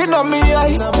you're looking at me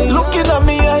eye, looking at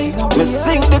me eye. Me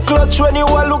sing the clutch when you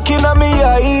are looking at me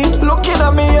eye. Looking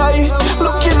at me eye,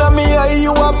 looking at me eye.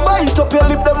 You are bite up your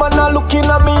lip, them and not looking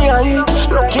at me eye.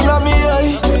 Looking at me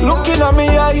eye, looking at me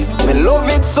eye. Me love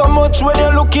it so much when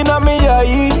you're looking at me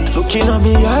eye. Looking at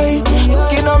me eye,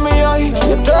 looking at me eye.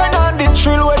 You turn on the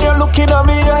thrill when you're looking at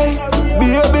me eye.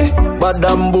 Baby, but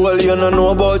damn boy, you don't know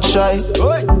about shy.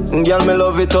 Girl, me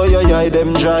love it how your eye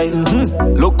them dry.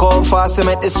 Look how fast you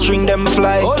make the string them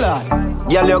fly.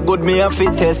 Girl, you good, me have to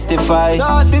testify.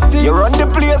 You run the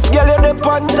place, girl, you the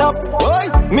on top.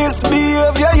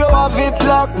 Misbehavior, you have it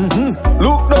locked.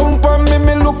 Look down for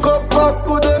me look up back.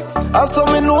 I saw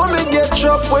me know me get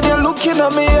trapped when you're looking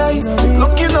at me eye.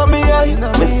 Looking at me eye.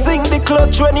 Me sing the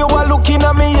clutch when you are looking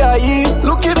at me eye.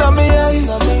 Looking at me eye.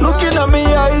 Looking at me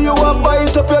eye. You are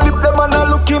bite up your lip, them and not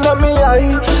looking at me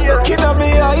eye. Looking at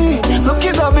me eye.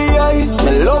 Looking at me eye.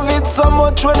 Me love it so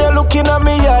much when you're looking at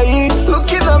me eye.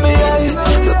 Looking at me eye.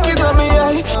 Looking at me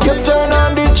eye. You turn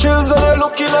on the chills when you're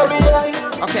looking at me eye.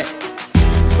 Okay.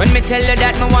 When me tell you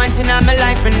that me want in my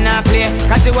life, me not play.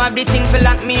 Cause you have the thing for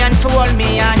lock me and for hold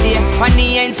me all day. On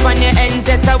the ends,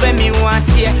 that's how when me want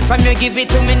stay. From you give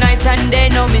it to me night and day,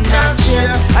 no me not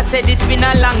straight. I said it's been a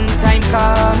long time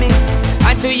coming.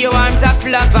 And to your arms of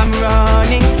love I'm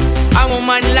running. A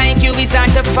woman like you is hard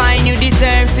to find. You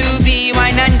deserve to be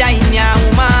wine and dine, yeah,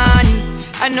 woman.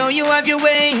 I know you have your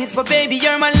ways, but baby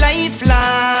you're my lifeline.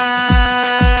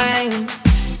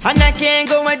 And I can't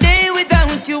go a day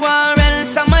without you, or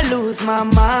else I'ma lose my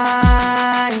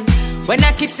mind. When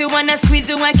I kiss you and I squeeze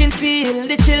you, I can feel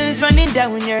the chills running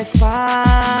down your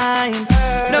spine.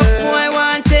 No boy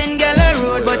want 10 gal a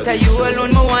road, but are you alone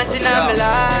me want in my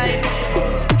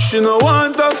life. She no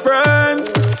want a friend,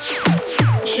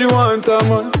 she want a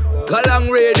man.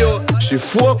 Galang Radio. She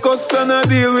focus on a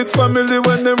deal with family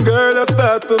when them girls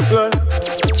start to plan.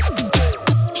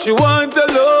 She want a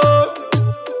love,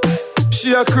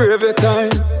 she a crave a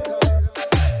time.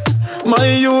 My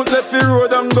youth left the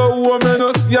road and go home and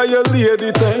no see how your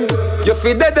lady time. You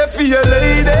feel dead for your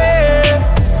lady.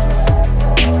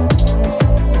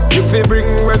 You feel bring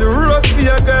me the rose for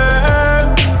your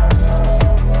girl.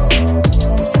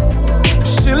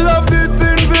 She love the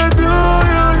things you do.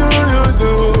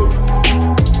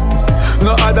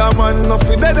 No other man no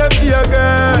feel dead for your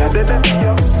girl.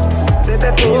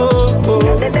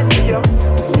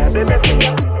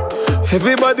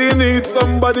 Everybody needs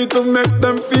somebody to make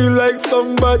them feel like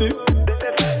somebody.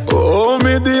 Oh,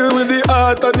 me deal with the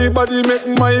heart and the body, make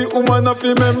my woman have to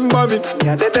remember me.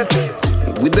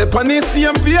 With the on the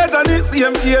same page and the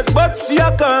same face, but she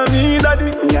a call me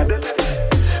daddy.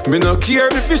 Me no care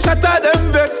if you shatter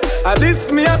them vex. And this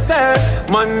me a say,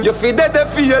 man, you feel dead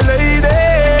for your lady.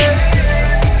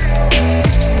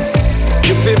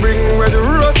 You feel bring me the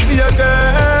rose for your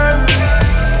girl.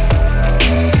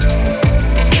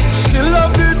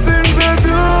 Love the things you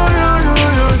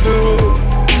do.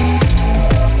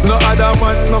 No other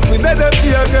man, no for dead for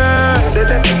your girl.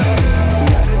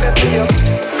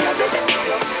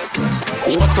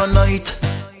 What a night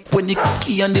when the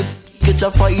key and the catch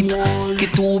a fight.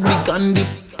 Get too big and the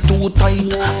too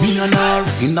tight. Me and her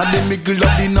in the middle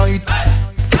of the night.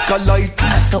 Take a light.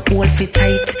 I saw all fit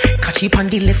tight. Catch it on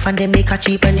the left and then make a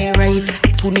cheap on the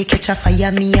right. To me catch a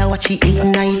fire, me I watch it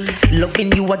ignite.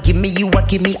 Loving you a give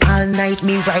me all night.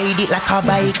 Me ride it like a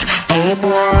bike. Hey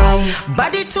boy,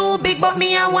 body too big but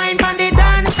me a wine pon the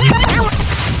dan.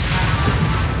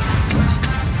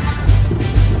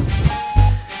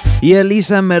 Y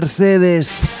Elisa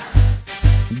Mercedes,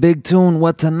 Big Tune,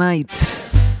 What a Night.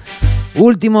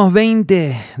 Últimos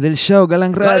 20 del show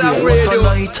Galang Radio. What a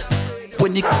night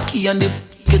when the key and the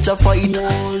catch a fight.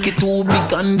 Get too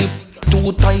big and the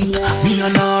too tight. Me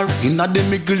and her in the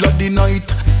middle of the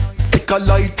night. Take a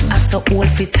light. I saw all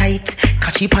fit tight.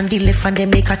 Catch it on the left and then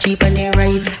make a cheap on the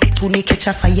right. To me catch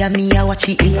a fire, me I watch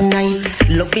it ignite.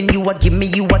 Loving you a give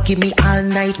me all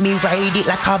night. Me ride it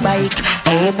like a bike.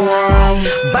 Hey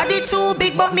boy, body too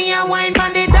big but me a wine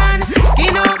pon the dan.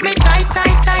 Skin up me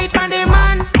tight pon the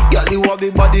man. Girl, you have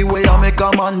the body where I make a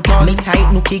a man turn. Me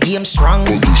tight nookie game strong.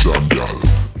 Position, girl.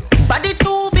 Body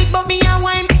too big but me a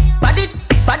wine.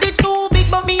 Body too big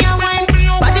but me a wine.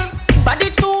 Body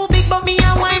too big but me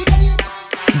a wine.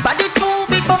 Body too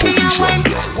big but me a wine.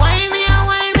 Wine me a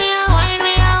wine, me a wine,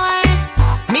 me a wine.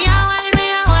 Me a wine, me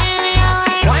a wine, me a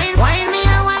wine. Wine me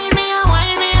a wine, me a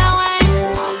wine, me a wine.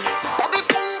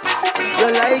 You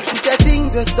like you say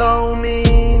things you so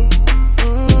mean.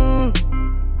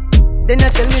 Then you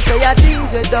tell me say your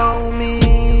things you don't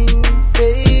mean,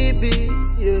 baby.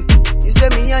 Yeah, you say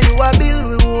me and you a build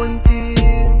with one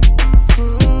team.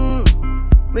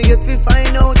 Me get to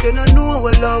find out you don't know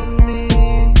what love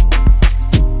means.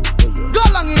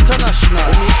 Galang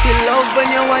International. Me still love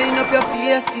when you wind up your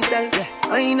feisty self. Yeah,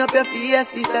 wind up your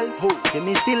feisty self. Yeah,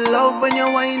 me still love when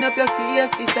you wind up your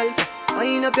feisty self.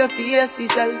 Wind up your feisty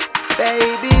self,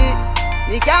 baby.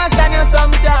 Me can't stand you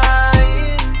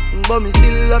sometime, but me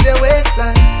still love your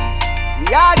waistline. We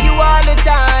argue all the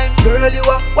time, girl, you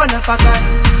are one of a kind.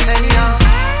 Anyhow,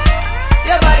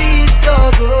 your body is so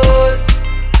good,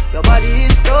 your body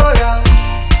is so right,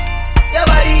 your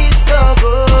body is so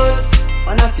good.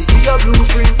 Wanna figure your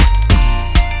blueprint.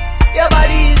 Your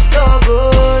body is so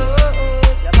good,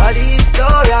 your body is so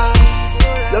right.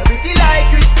 You're pretty like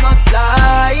Christmas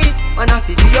light. Wanna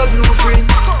figure your blueprint.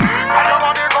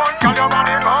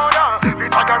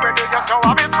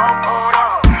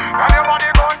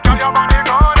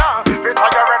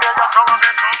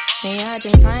 Me I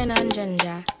drink pine and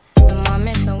ginger. And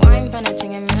mommy for wine pan a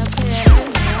thing and me no play that.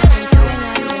 Me I drink pine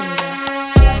and ginger.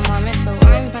 And mommy for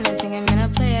wine pan a thing and me no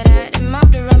play that. Him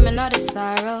have the rum and all the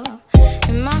sorrow.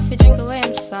 Him have to drink away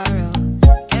him sorrow.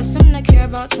 Guess him not care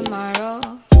about tomorrow.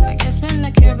 I guess me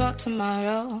not care about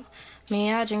tomorrow.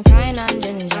 Me I drink pine and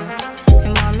ginger.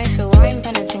 And mommy for wine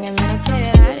pan a thing and me no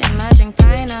play that. Him I drink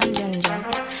pine and ginger.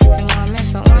 And mommy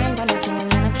for wine pan a thing and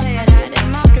me no play that.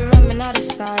 Him have the rum and all the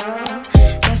sorrow.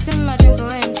 I drink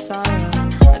away him sorrow.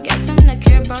 I guess I'm not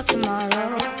care about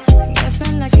tomorrow. I guess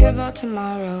I'm not care about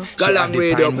tomorrow. Galang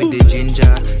Radio with the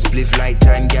ginger. Spliff like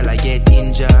time, girl, I get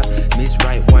injured. Miss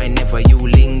right wine, never you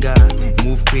linger.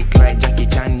 Move quick like Jackie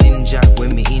Chan ninja.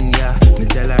 When me in ya, me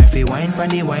tell her if you wine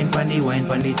pandy, wine pandy, wine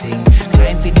pandy thing.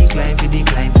 Climb for the, climb for the,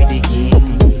 climb for the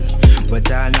king.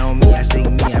 But I know me, I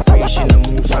sing me, I pray she no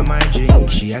move for my drink.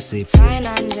 She a sip. Pine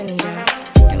and ginger.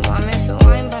 And want me for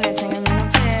wine pandy thing, I'm gonna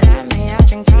play that. Me, I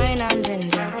drink pine and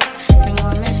ginger. And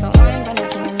want me for wine pandy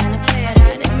thing, I'm gonna play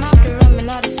that. Them have the rum and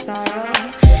all the sorrow.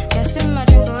 Guess I'm a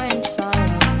drink away him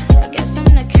sorrow. I guess I'm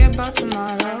not care about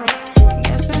tomorrow. I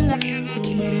guess I'm not care about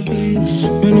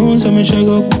tomorrow. Me know say me shake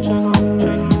up.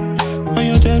 And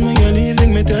you tell me you're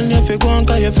leaving, me tell you if you go on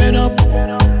 'cause you're fed up.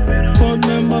 But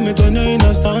remember me turn you in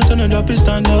a stance and a drop it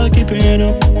standard, keep your head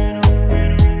up.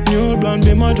 New blonde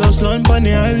be my just land on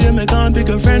the highway, me can't pick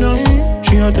a friend up.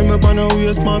 She had to me on her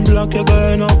waist, man, block you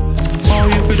going up. How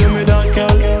you feel do me that,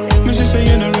 girl? Me say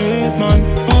you're a rape, man.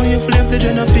 How you flip the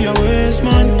gender for your waist,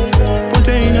 man? Put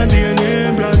her in a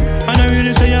DNA blood. And I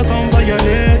really say you come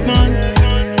violate, man.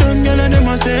 Don't girl and them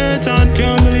a Satan.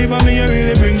 Can't believe how me you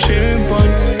really bring shame, man.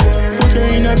 Put her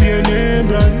in a DNA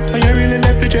blood. And you really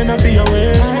left the gender for your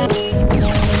waist, man.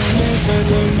 Better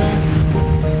than that.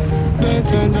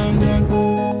 Better than that.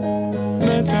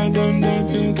 Better than that.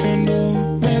 You can do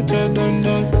better than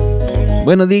that.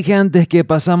 Bueno, dije antes que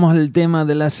pasamos el tema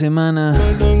de la semana.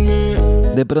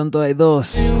 De pronto hay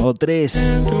 2 o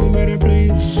 3.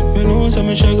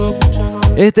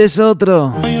 Este es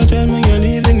otro.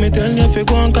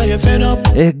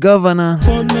 Es Governor.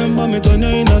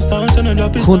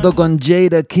 Junto con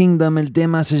Jada Kingdom. El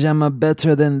tema se llama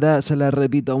Better Than That. Se la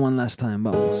repito one last time.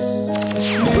 Vamos.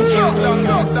 Better than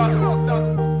that.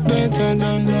 Better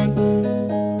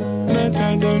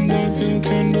than that. You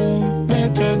can do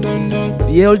better than that.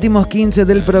 Y últimos 15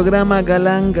 del programa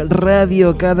Galang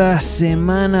Radio cada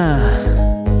semana.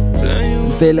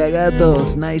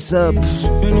 Pelagatos, nice up. And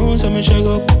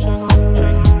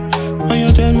you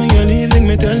tell me you're leaving,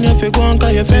 me tell you if you go on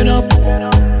 'cause you're fed up.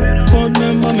 But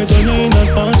remember me turn you in a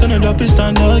stance and a drop it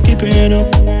standard, keep your head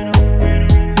up.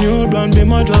 New blonde be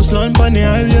my just land on the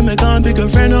highway, me can't pick a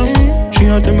friend up. She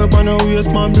had to me on her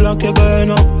waist, man, block you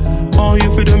going up. How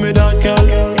you feel do me that, girl?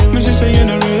 Me say you're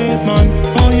a rape, man.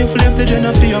 How you flip the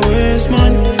gender for your waist,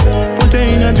 man? Put her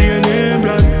in a DNA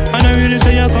blood. And I really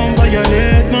say you come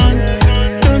violate, man.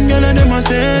 Them girl and them a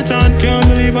Satan. Can't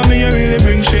believe how me you really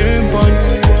bring shame, man.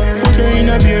 Put her in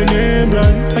a DNA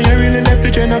blood. And you really left the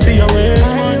gender for your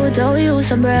waist, man. I would tell you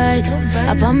so bright.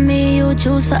 Upon me you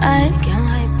choose for I.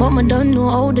 But me don't know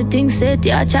how the things set.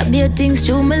 Yeah, chat be things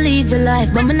true, me live your life.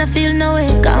 But me not feel no way,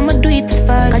 'cause I'ma do it for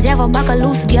spark. 'Cause you have a back a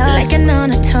loose girl, like an on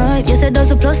a type. You said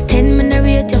those a plus 10, me not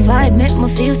rate you vibe make me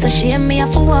feel so shame. Me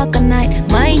have to walk a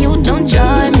night. My youth don't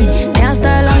join me. Me a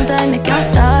style long time, me can't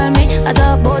style me. I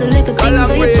talk about the little things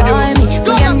where you buy me.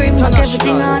 We can bring back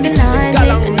everything on the night.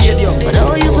 But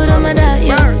oh, you put on my that,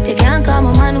 yeah. You can't call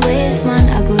my man waste, man.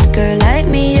 A good girl like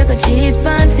me, you could cheat,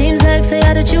 man. Seems like say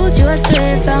I the truth, you a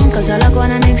straight fam. Cause all I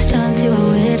want a next chance, you a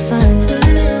wait fan.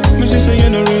 Me say you're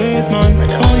no red man.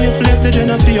 How you left the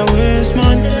gender for your waist,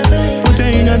 man. Put her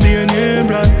in a DNA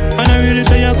brand. And I really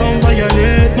say you come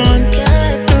violate, man.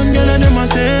 Don't get them a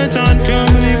Satan.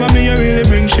 Can't believe how me you really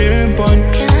bring shame on.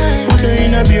 Put her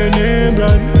in a DNA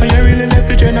brand. And you really left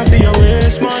the gender for your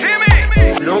waist, man.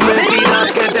 No me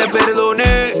pidas que te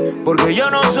perdone, porque yo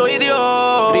no soy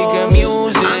Dios.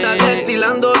 Andas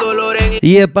destilando dolor en...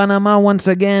 Yeah, Panamá once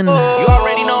again. You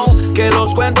already know que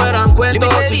los cuentos eran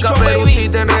cuentos. Y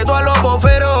Caperucita te enredó a los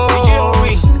boferos.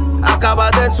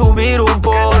 Acabas de subir un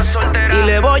post y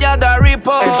le voy a dar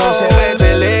repost. Entonces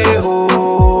vete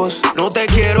lejos, no te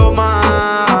quiero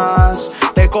más.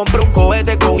 Te compré un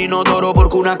cohete con inodoro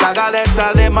porque una cagada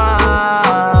está de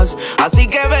más. Así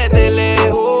que vete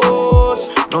lejos,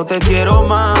 no te quiero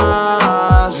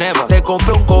más. Never. Te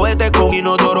compré un cohete con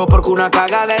inodoro porque una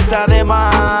cagada está de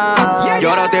más. Y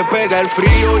ahora te pega el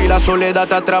frío y la soledad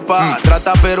te atrapa.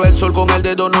 Trata pero el sol con el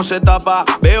dedo no se tapa.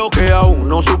 Veo que aún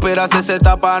no superas esa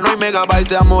etapa. No hay megabytes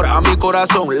de amor a mi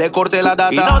corazón, le corté la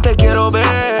data. Y no te quiero ver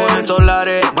por estos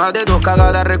lares. Más de 2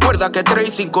 cagadas, recuerda que 3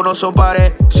 y 5 no son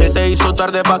pares. Se te hizo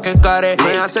tarde pa' que encare.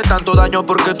 Me hace tanto daño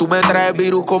porque tú me traes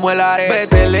virus como el Ares.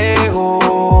 Vete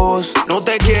lejos, no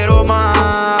te quiero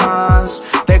más.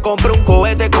 Te compré un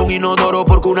cohete con inodoro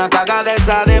porque una cagada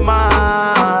está de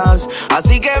más.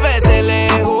 Así que vete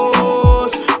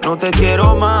lejos, no te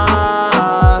quiero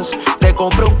más. Te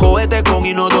compré un cohete con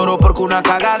inodoro porque una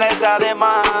cagada está de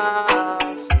más.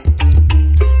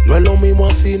 No es lo mismo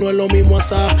así, no es lo mismo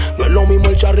asá. No es lo mismo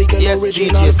el charri que el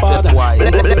original father.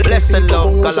 Blessed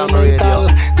con uso mental,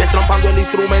 destrampando el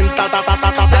instrumental.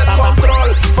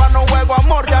 Descontrol, fan no juego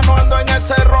amor, ya no ando en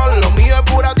ese rol. Lo mío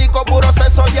es pura disco, puro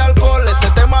sexo y alcohol. Ese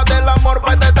tema del amor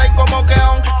pa' te trae como que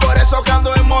on. Por eso que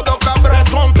ando en modo cabrón.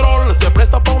 Descontrol, se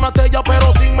presta pa' una tella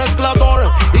pero sin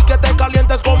mezclador. Y que te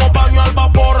calientes como baño al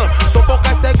vapor.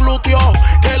 Sofoca ese glúteo,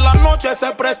 que la noche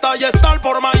se presta y está al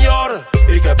por mayor.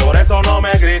 Y que por eso no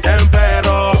me griten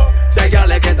perro.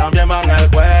 Séllale que también van el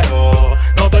cuero.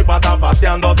 No estoy pa' estar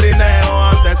paseando trineo.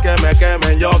 Antes que me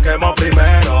quemen yo quemo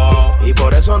primero. Y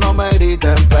por eso no me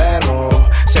griten perro.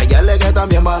 Séllale que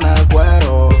también van el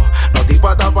cuero. No estoy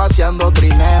pa' estar paseando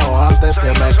trineo. Antes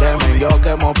que me quemen yo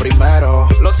quemo primero.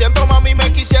 Lo siento mami,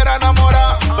 me quisiera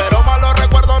enamorar, pero malos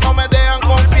recuerdos no me dejan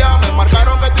confiar. Me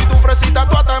marcaron que tú y tu fresita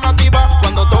tu alternativa.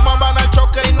 Cuando toman van al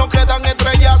choque y no quedan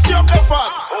estrellas. ¿Sí o qué fuck?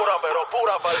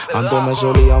 Antes me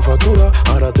solían factura,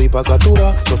 ahora estoy pa'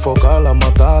 captura. Sofocarla,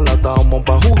 matarla, estamos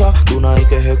pa' jugar. Tú no hay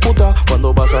que ejecuta,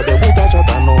 cuando vas a debutar.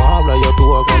 Chata no habla y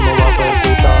actúa cuando va a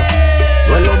percutar.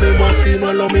 No es lo mismo así, no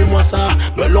es lo mismo asá.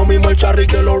 No es lo mismo el charri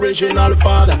que el original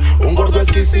father. Un gordo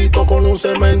exquisito con un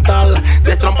cemental,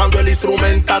 destrampando el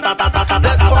instrumental.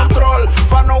 Descontrol,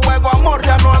 fan no juego amor,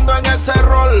 ya no ando en ese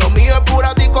rol. Lo mío es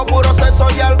pura disco, puro sexo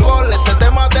y alcohol. Ese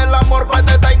tema del amor pa'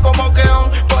 te trae como que on.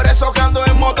 Por eso que ando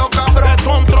en modo cabrón.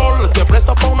 Descontrol, se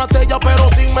presta pa' una tella pero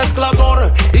sin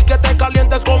mezclador. Y que te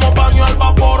calientes como baño al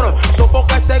vapor.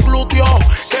 Sofoca ese glúteo,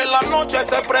 que la noche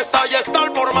se presta y está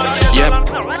al por mañana.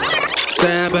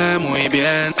 Se ve muy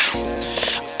bien,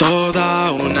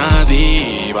 toda una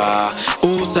diva.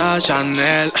 Usa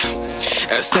Chanel,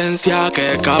 esencia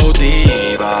que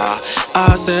cautiva.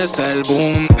 Haces el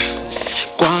boom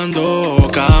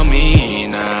cuando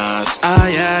caminas.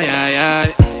 Ay, ay, ay,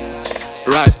 ay.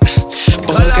 Right.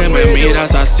 Porque me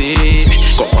miras así,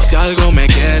 como si algo me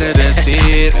quiere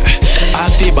decir.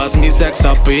 Activas mi sex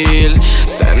appeal,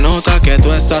 se nota que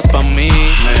tú estás pa' mí.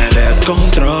 Me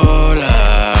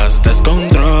descontrolas,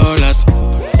 descontrolas.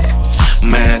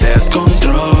 Me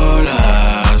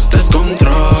descontrolas,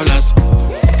 descontrolas.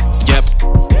 Yep.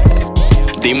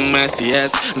 Dime si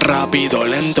es rápido,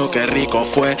 lento, qué rico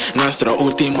fue nuestro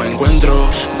último encuentro.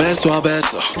 Beso a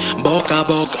beso, boca a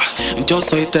boca, yo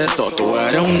soy teso, tú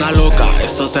eres una loca.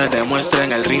 Eso se demuestra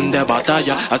en el ring de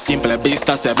batalla. A simple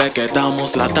vista se ve que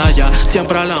damos la talla.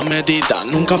 Siempre a la medida,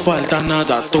 nunca falta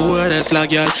nada. Tú eres la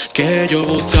guía que yo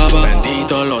buscaba.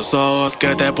 Bendito los ojos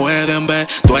que te pueden ver.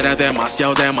 Tú eres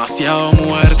demasiado, demasiado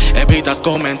mujer. Evitas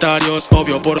comentarios,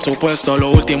 obvio por supuesto. Lo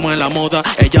último en la moda,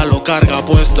 ella lo carga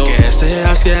puesto. Que sea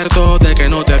sea cierto de que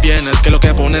no te vienes, que lo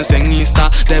que pones en Insta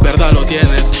de verdad lo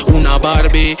tienes. Una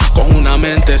Barbie con una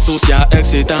mente sucia,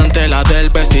 excitante, la del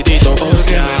vestidito. ¿Por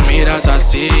qué me miras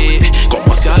así?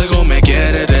 Como si algo me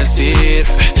quiere decir.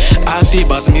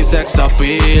 Activas mi sex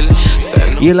appeal.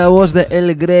 Y la voz de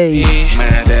El Grey.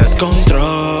 Me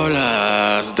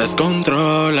descontrolas,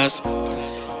 descontrolas.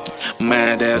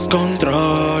 Me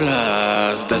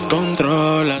descontrolas,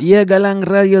 descontrolas. Y a Galán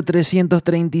Radio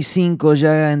 335,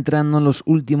 ya entrando en los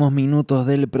últimos minutos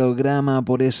del programa,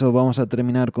 por eso vamos a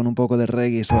terminar con un poco de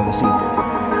reggae suavecito.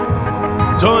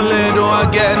 Toledo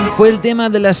again. Fue el tema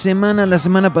de la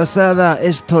semana pasada,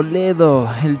 es Toledo.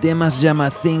 El tema se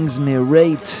llama Things Me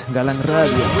Rate, Galán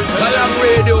Radio.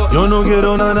 Yo no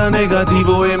quiero nada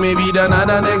negativo en mi vida,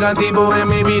 nada negativo en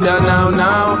mi vida,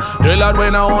 now. De la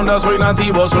buena onda soy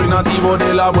nativo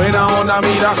de la buena onda,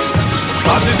 mira.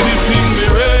 Positive thing me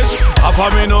rate.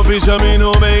 After me no vision, me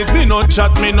no mate. Me no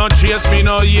chat, me no chase, me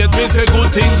no hate. Me say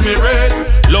good things me rate.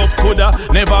 Love coulda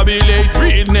never be late.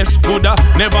 Realness coulda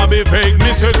never be fake.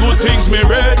 Me say good things me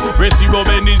rate. Recibo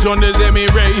bendiciones de mi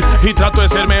rey y trato de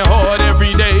ser mejor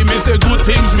every day. Me say good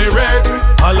things me rate.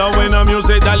 All when I'm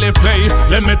music dale play.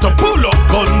 Let me to pull up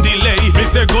con delay. Me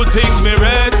say good things me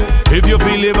rate. If you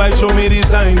feel it right, show me the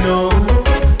sign, no.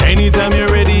 Anytime you're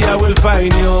ready, I will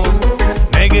find you.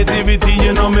 Negativity,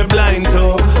 you know me blind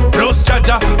to. Plus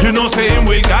chacha, you know say him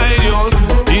will guide you.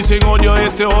 Dicen odio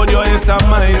esta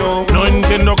mine. No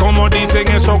entiendo como dicen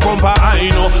eso, compa,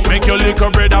 I know. Make your little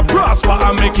brother prosper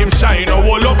and make him shine.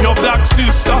 Hold up your black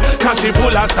sister, cause she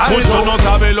full of style. Muchos no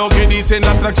saben lo que dicen,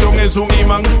 la atracción es un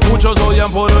imán. Muchos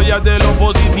odian por odiar de lo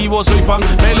positivo, soy fan.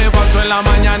 Me levanto en la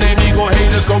mañana y digo,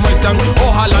 haters, ¿cómo están?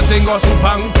 Ojalá tengo su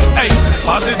pan. Hey,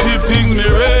 positive things me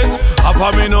rate.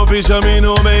 After me no vision, me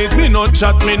no mate. Me no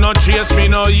chat, me no chase, me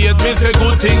no hate. Me say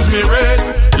good things me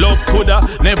rate. Love coulda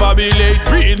never be late.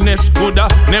 Realness coulda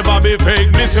never be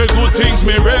fake. Me say good things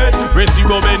me rate.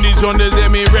 Recibo bendiciones de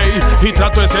mi rey y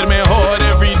trato de ser mejor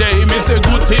every day. Me say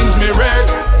good things me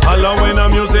rate. All when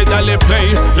I'm music dale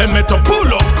play. Let me to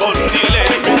pull up con delay.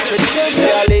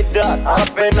 Realidad,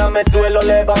 apenas me suelo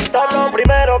levantar. Lo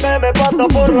primero que me pasa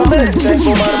por la mente es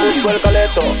fumar, busco el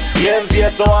caleto y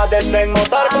empiezo a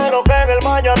desennotar. Pero que en el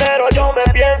mañanero yo me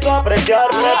pienso apreciar,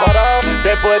 preparar.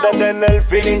 Después de tener el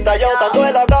feeling tallado, tanto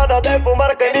es la gana de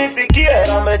fumar que ni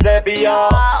siquiera me cepilla.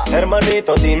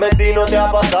 Hermanito, dime si no te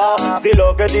ha pasado. Si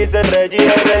lo que dice Reggie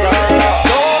es real.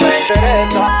 No me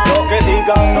interesa lo que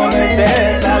digan, no me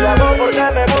interesa. Lo hago porque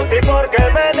me gusta y porque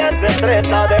me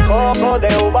desestresa. De coco,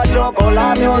 de uva,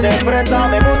 chocolate o de fresa.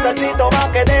 Me gusta el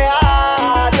síntoma que te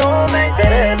da. No me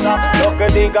interesa lo que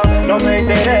digan, no me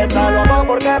interesa. Lo hago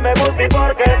porque me gusta y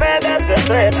porque me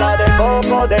desestresa. De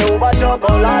coco, de uva,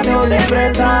 chocolate o de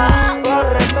fresa.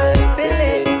 Córreme el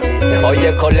feeling.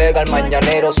 Oye colega, el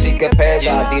mañanero sí que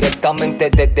pega. Directamente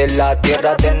desde la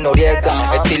tierra de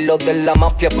Noriega. Estilo de la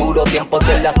mafia, puro tiempo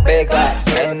de Las Vegas.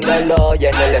 Préndelo y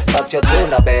en el espacio tú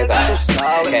navegas. Tú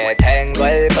sabes que tengo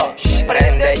el gosh,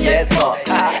 prende yesmo.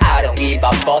 I don't give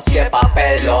a fuck que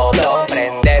papelo.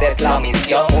 Prender es la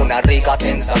misión, una rica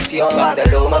sensación. Cuando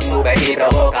el humo sube y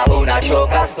provoca una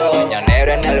chocazón.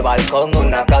 Mañanero en el balcón,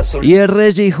 una cápsula. Y el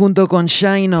Reggie junto con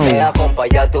Shino. Me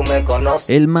acompaña, tú me conoces.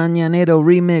 El Mañanero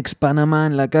Remix, Panamá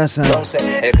en la casa. Entonces,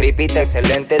 el creepy está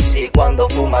excelente, sí, cuando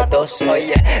fuma tos.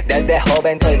 Oye, desde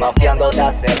joven estoy mafiando de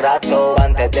hace rato.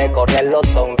 Antes de correrlo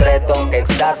son un reto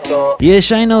exacto. Y el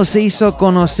Shino se hizo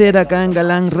conocer acá en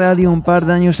Galán Radio un par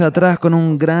de años atrás con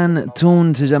un gran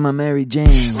tune, se llama Mary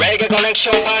Jane. Reggae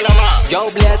Connection Panamá. Yo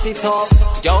bless it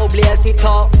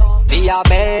up, The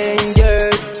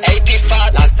Avengers 85,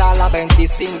 la sala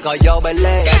 25, yo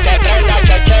velé. Que te prenda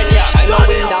Chechenia. Shino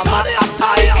in the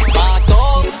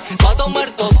Todos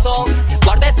muertos son,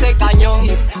 guarda ese cañón.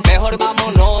 Mejor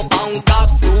vámonos pa' un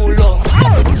cápsulón.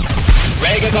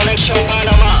 Reggae Connection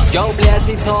Panamá. Yo bless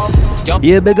it up.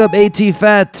 Y el big up A.T.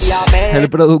 Fat, el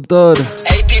productor.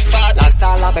 La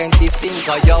sala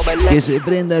 25, yo velé. Que se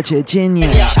prenda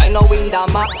Chechenia. Shino in the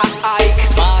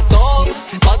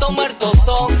todos muertos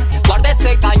son, guarda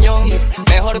ese cañón.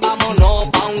 Mejor vámonos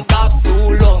pa' un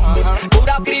cápsulón.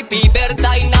 Pura creepy,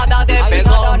 verdad y nada de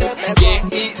pegón.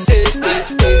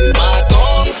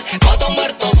 Todos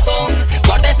muertos son,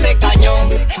 guarda ese cañón.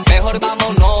 Mejor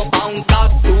vámonos pa' un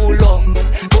cápsulón.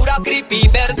 Pura creepy,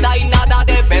 verdad y nada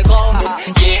de pegón.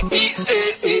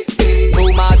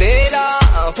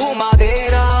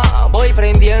 Fumadera, voy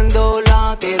prendiendo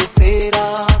la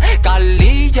tercera.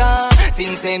 Calilla,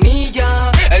 sin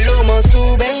semilla, el humo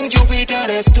sube en Júpiter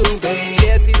estuve.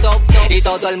 Y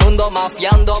todo el mundo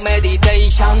mafiando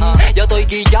meditation. Yo estoy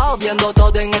guillado viendo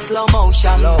todo en slow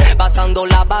motion. Pasando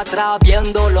la batra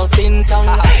viendo los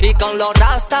Simpsons. Y con los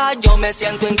rastas yo me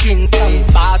siento en Kingston.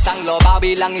 Pasan los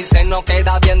Babylon y se nos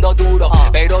queda viendo duro.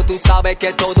 Pero tú sabes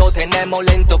que todos tenemos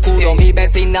lento curo. Mi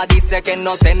vecina dice que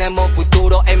no tenemos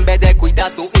futuro. En vez de cuidar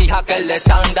a su hija que le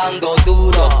están dando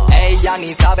duro. Ella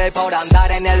ni sabe por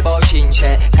andar en el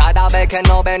bochinche. Cada vez que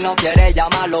no ve no quiere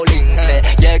llamarlo lince.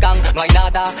 Llegan, no hay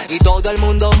nada y todo el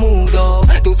mundo mudo.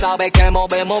 Tú sabes que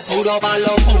movemos puro pa'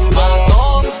 lo puro.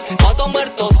 Matón, ¿cuántos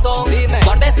muertos son?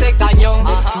 Guarda ese cañón.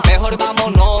 Mejor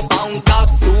vámonos pa' un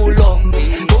capsulón.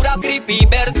 Pura creepy,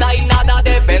 verdad y nada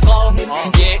de pegón.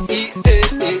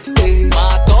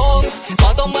 Matón,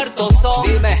 ¿cuántos muertos son?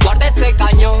 Guarda ese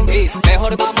cañón.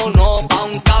 Mejor vámonos pa'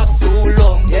 un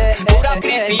capsulón. Pura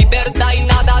creepy, verdad y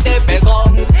nada de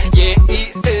pegón.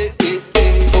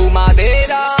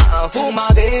 Fumadera,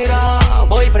 fumadera,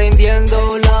 voy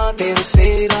prendiendo la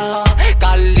tercera.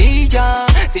 Calilla,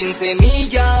 sin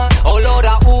semilla, olor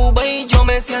a uva y yo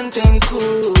me siento en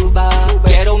Cuba.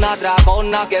 Quiero una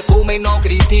dragona que fume y no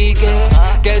critique,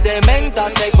 que de menta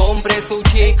se compre su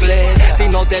chicle. Si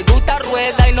no te gusta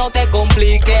rueda y no te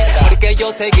complique, porque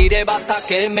yo seguiré hasta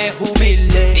que me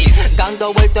jubile.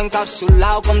 Dando vuelta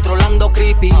encapsulado, controlando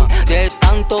creepy. De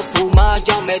tanto fumar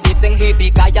ya me dicen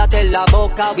hippie. Cállate la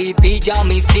boca, pilla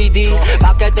mi CD,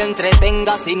 pa' que te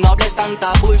entretengas y no hables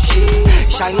tanta bullshit.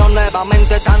 Shino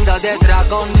nuevamente tanda de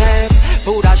dragones,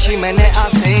 pura chimenea,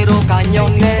 acero,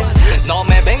 cañones. No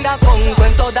me venga con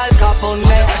cuentos de Al Capone.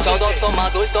 Todos somos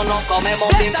adultos, no comemos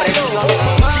de impresiones.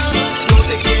 Mamá, no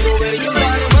te quiero ver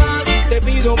llorar más. Te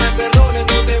pido me perdones,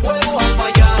 no te vuelvo a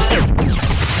fallar.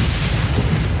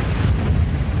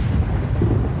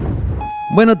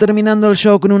 Bueno, terminando el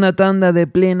show con una tanda de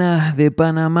Plena de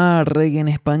Panamá, reggae en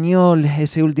español.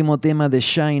 Ese último tema de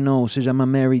Shino se llama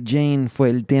Mary Jane. Fue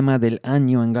el tema del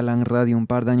año en Galang Radio un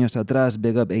par de años atrás.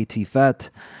 Big up A.T. Fat,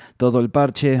 todo el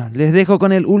parche. Les dejo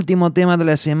con el último tema de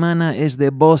la semana. Es de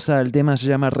Bossa. El tema se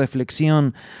llama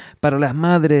Reflexión. Para las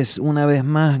madres, una vez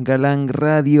más, Galang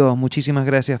Radio. Muchísimas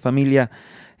gracias, familia.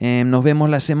 Nos vemos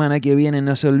la semana que viene.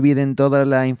 No se olviden, toda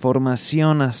la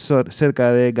información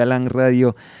acerca de Galang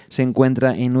Radio se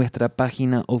encuentra en nuestra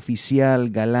página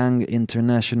oficial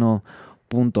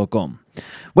galanginternational.com.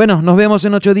 Bueno, nos vemos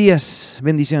en 8 días.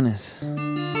 Bendiciones.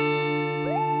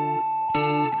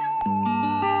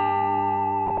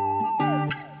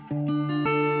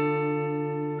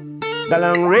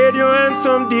 Galang Radio and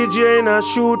some DJ in a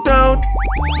shootout.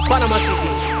 Panama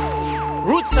City,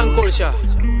 Roots and Culture,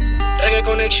 Reggae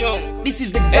Connection. This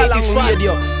is the Galang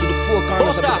Radio to the four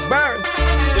corners of the bird.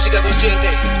 Música consciente.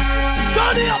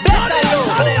 Bésalo.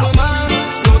 Mamá,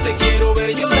 no te quiero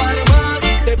ver llorar más.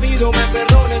 Te pido me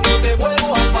perdones, no te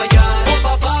vuelvo a fallar. Oh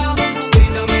papá,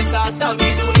 bríndame esa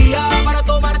sabiduría para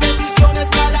tomar decisiones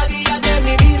cada día de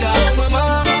mi vida. Oh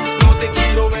mamá, no te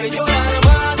quiero ver llorar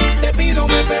más. Te pido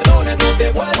me perdones, no te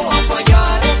vuelvo a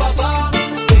fallar. Oh papá,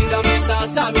 bríndame esa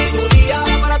sabiduría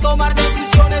para tomar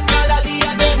decisiones cada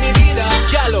día de mi vida.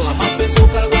 Chalo, jamás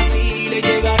pensó que algo así le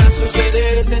llegara a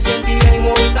suceder. Se sentirá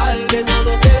inmortal, de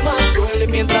todo ser más cruel.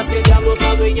 Mientras el diablo se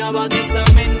adueñaba de esa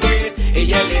mente,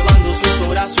 ella elevando sus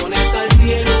oraciones al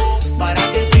cielo,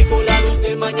 para que su hijo la luz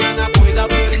del mañana pueda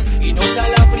ver, y no sea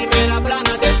la primera plana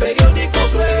del periódico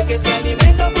cruel, que se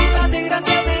alimenta por la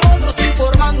desgracia de otros,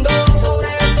 informando sobre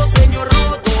esos sueños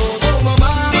rotos. Oh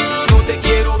mamá, no te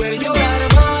quiero ver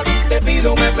llorar más. Te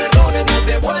pido me perdones, no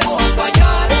te vuelvas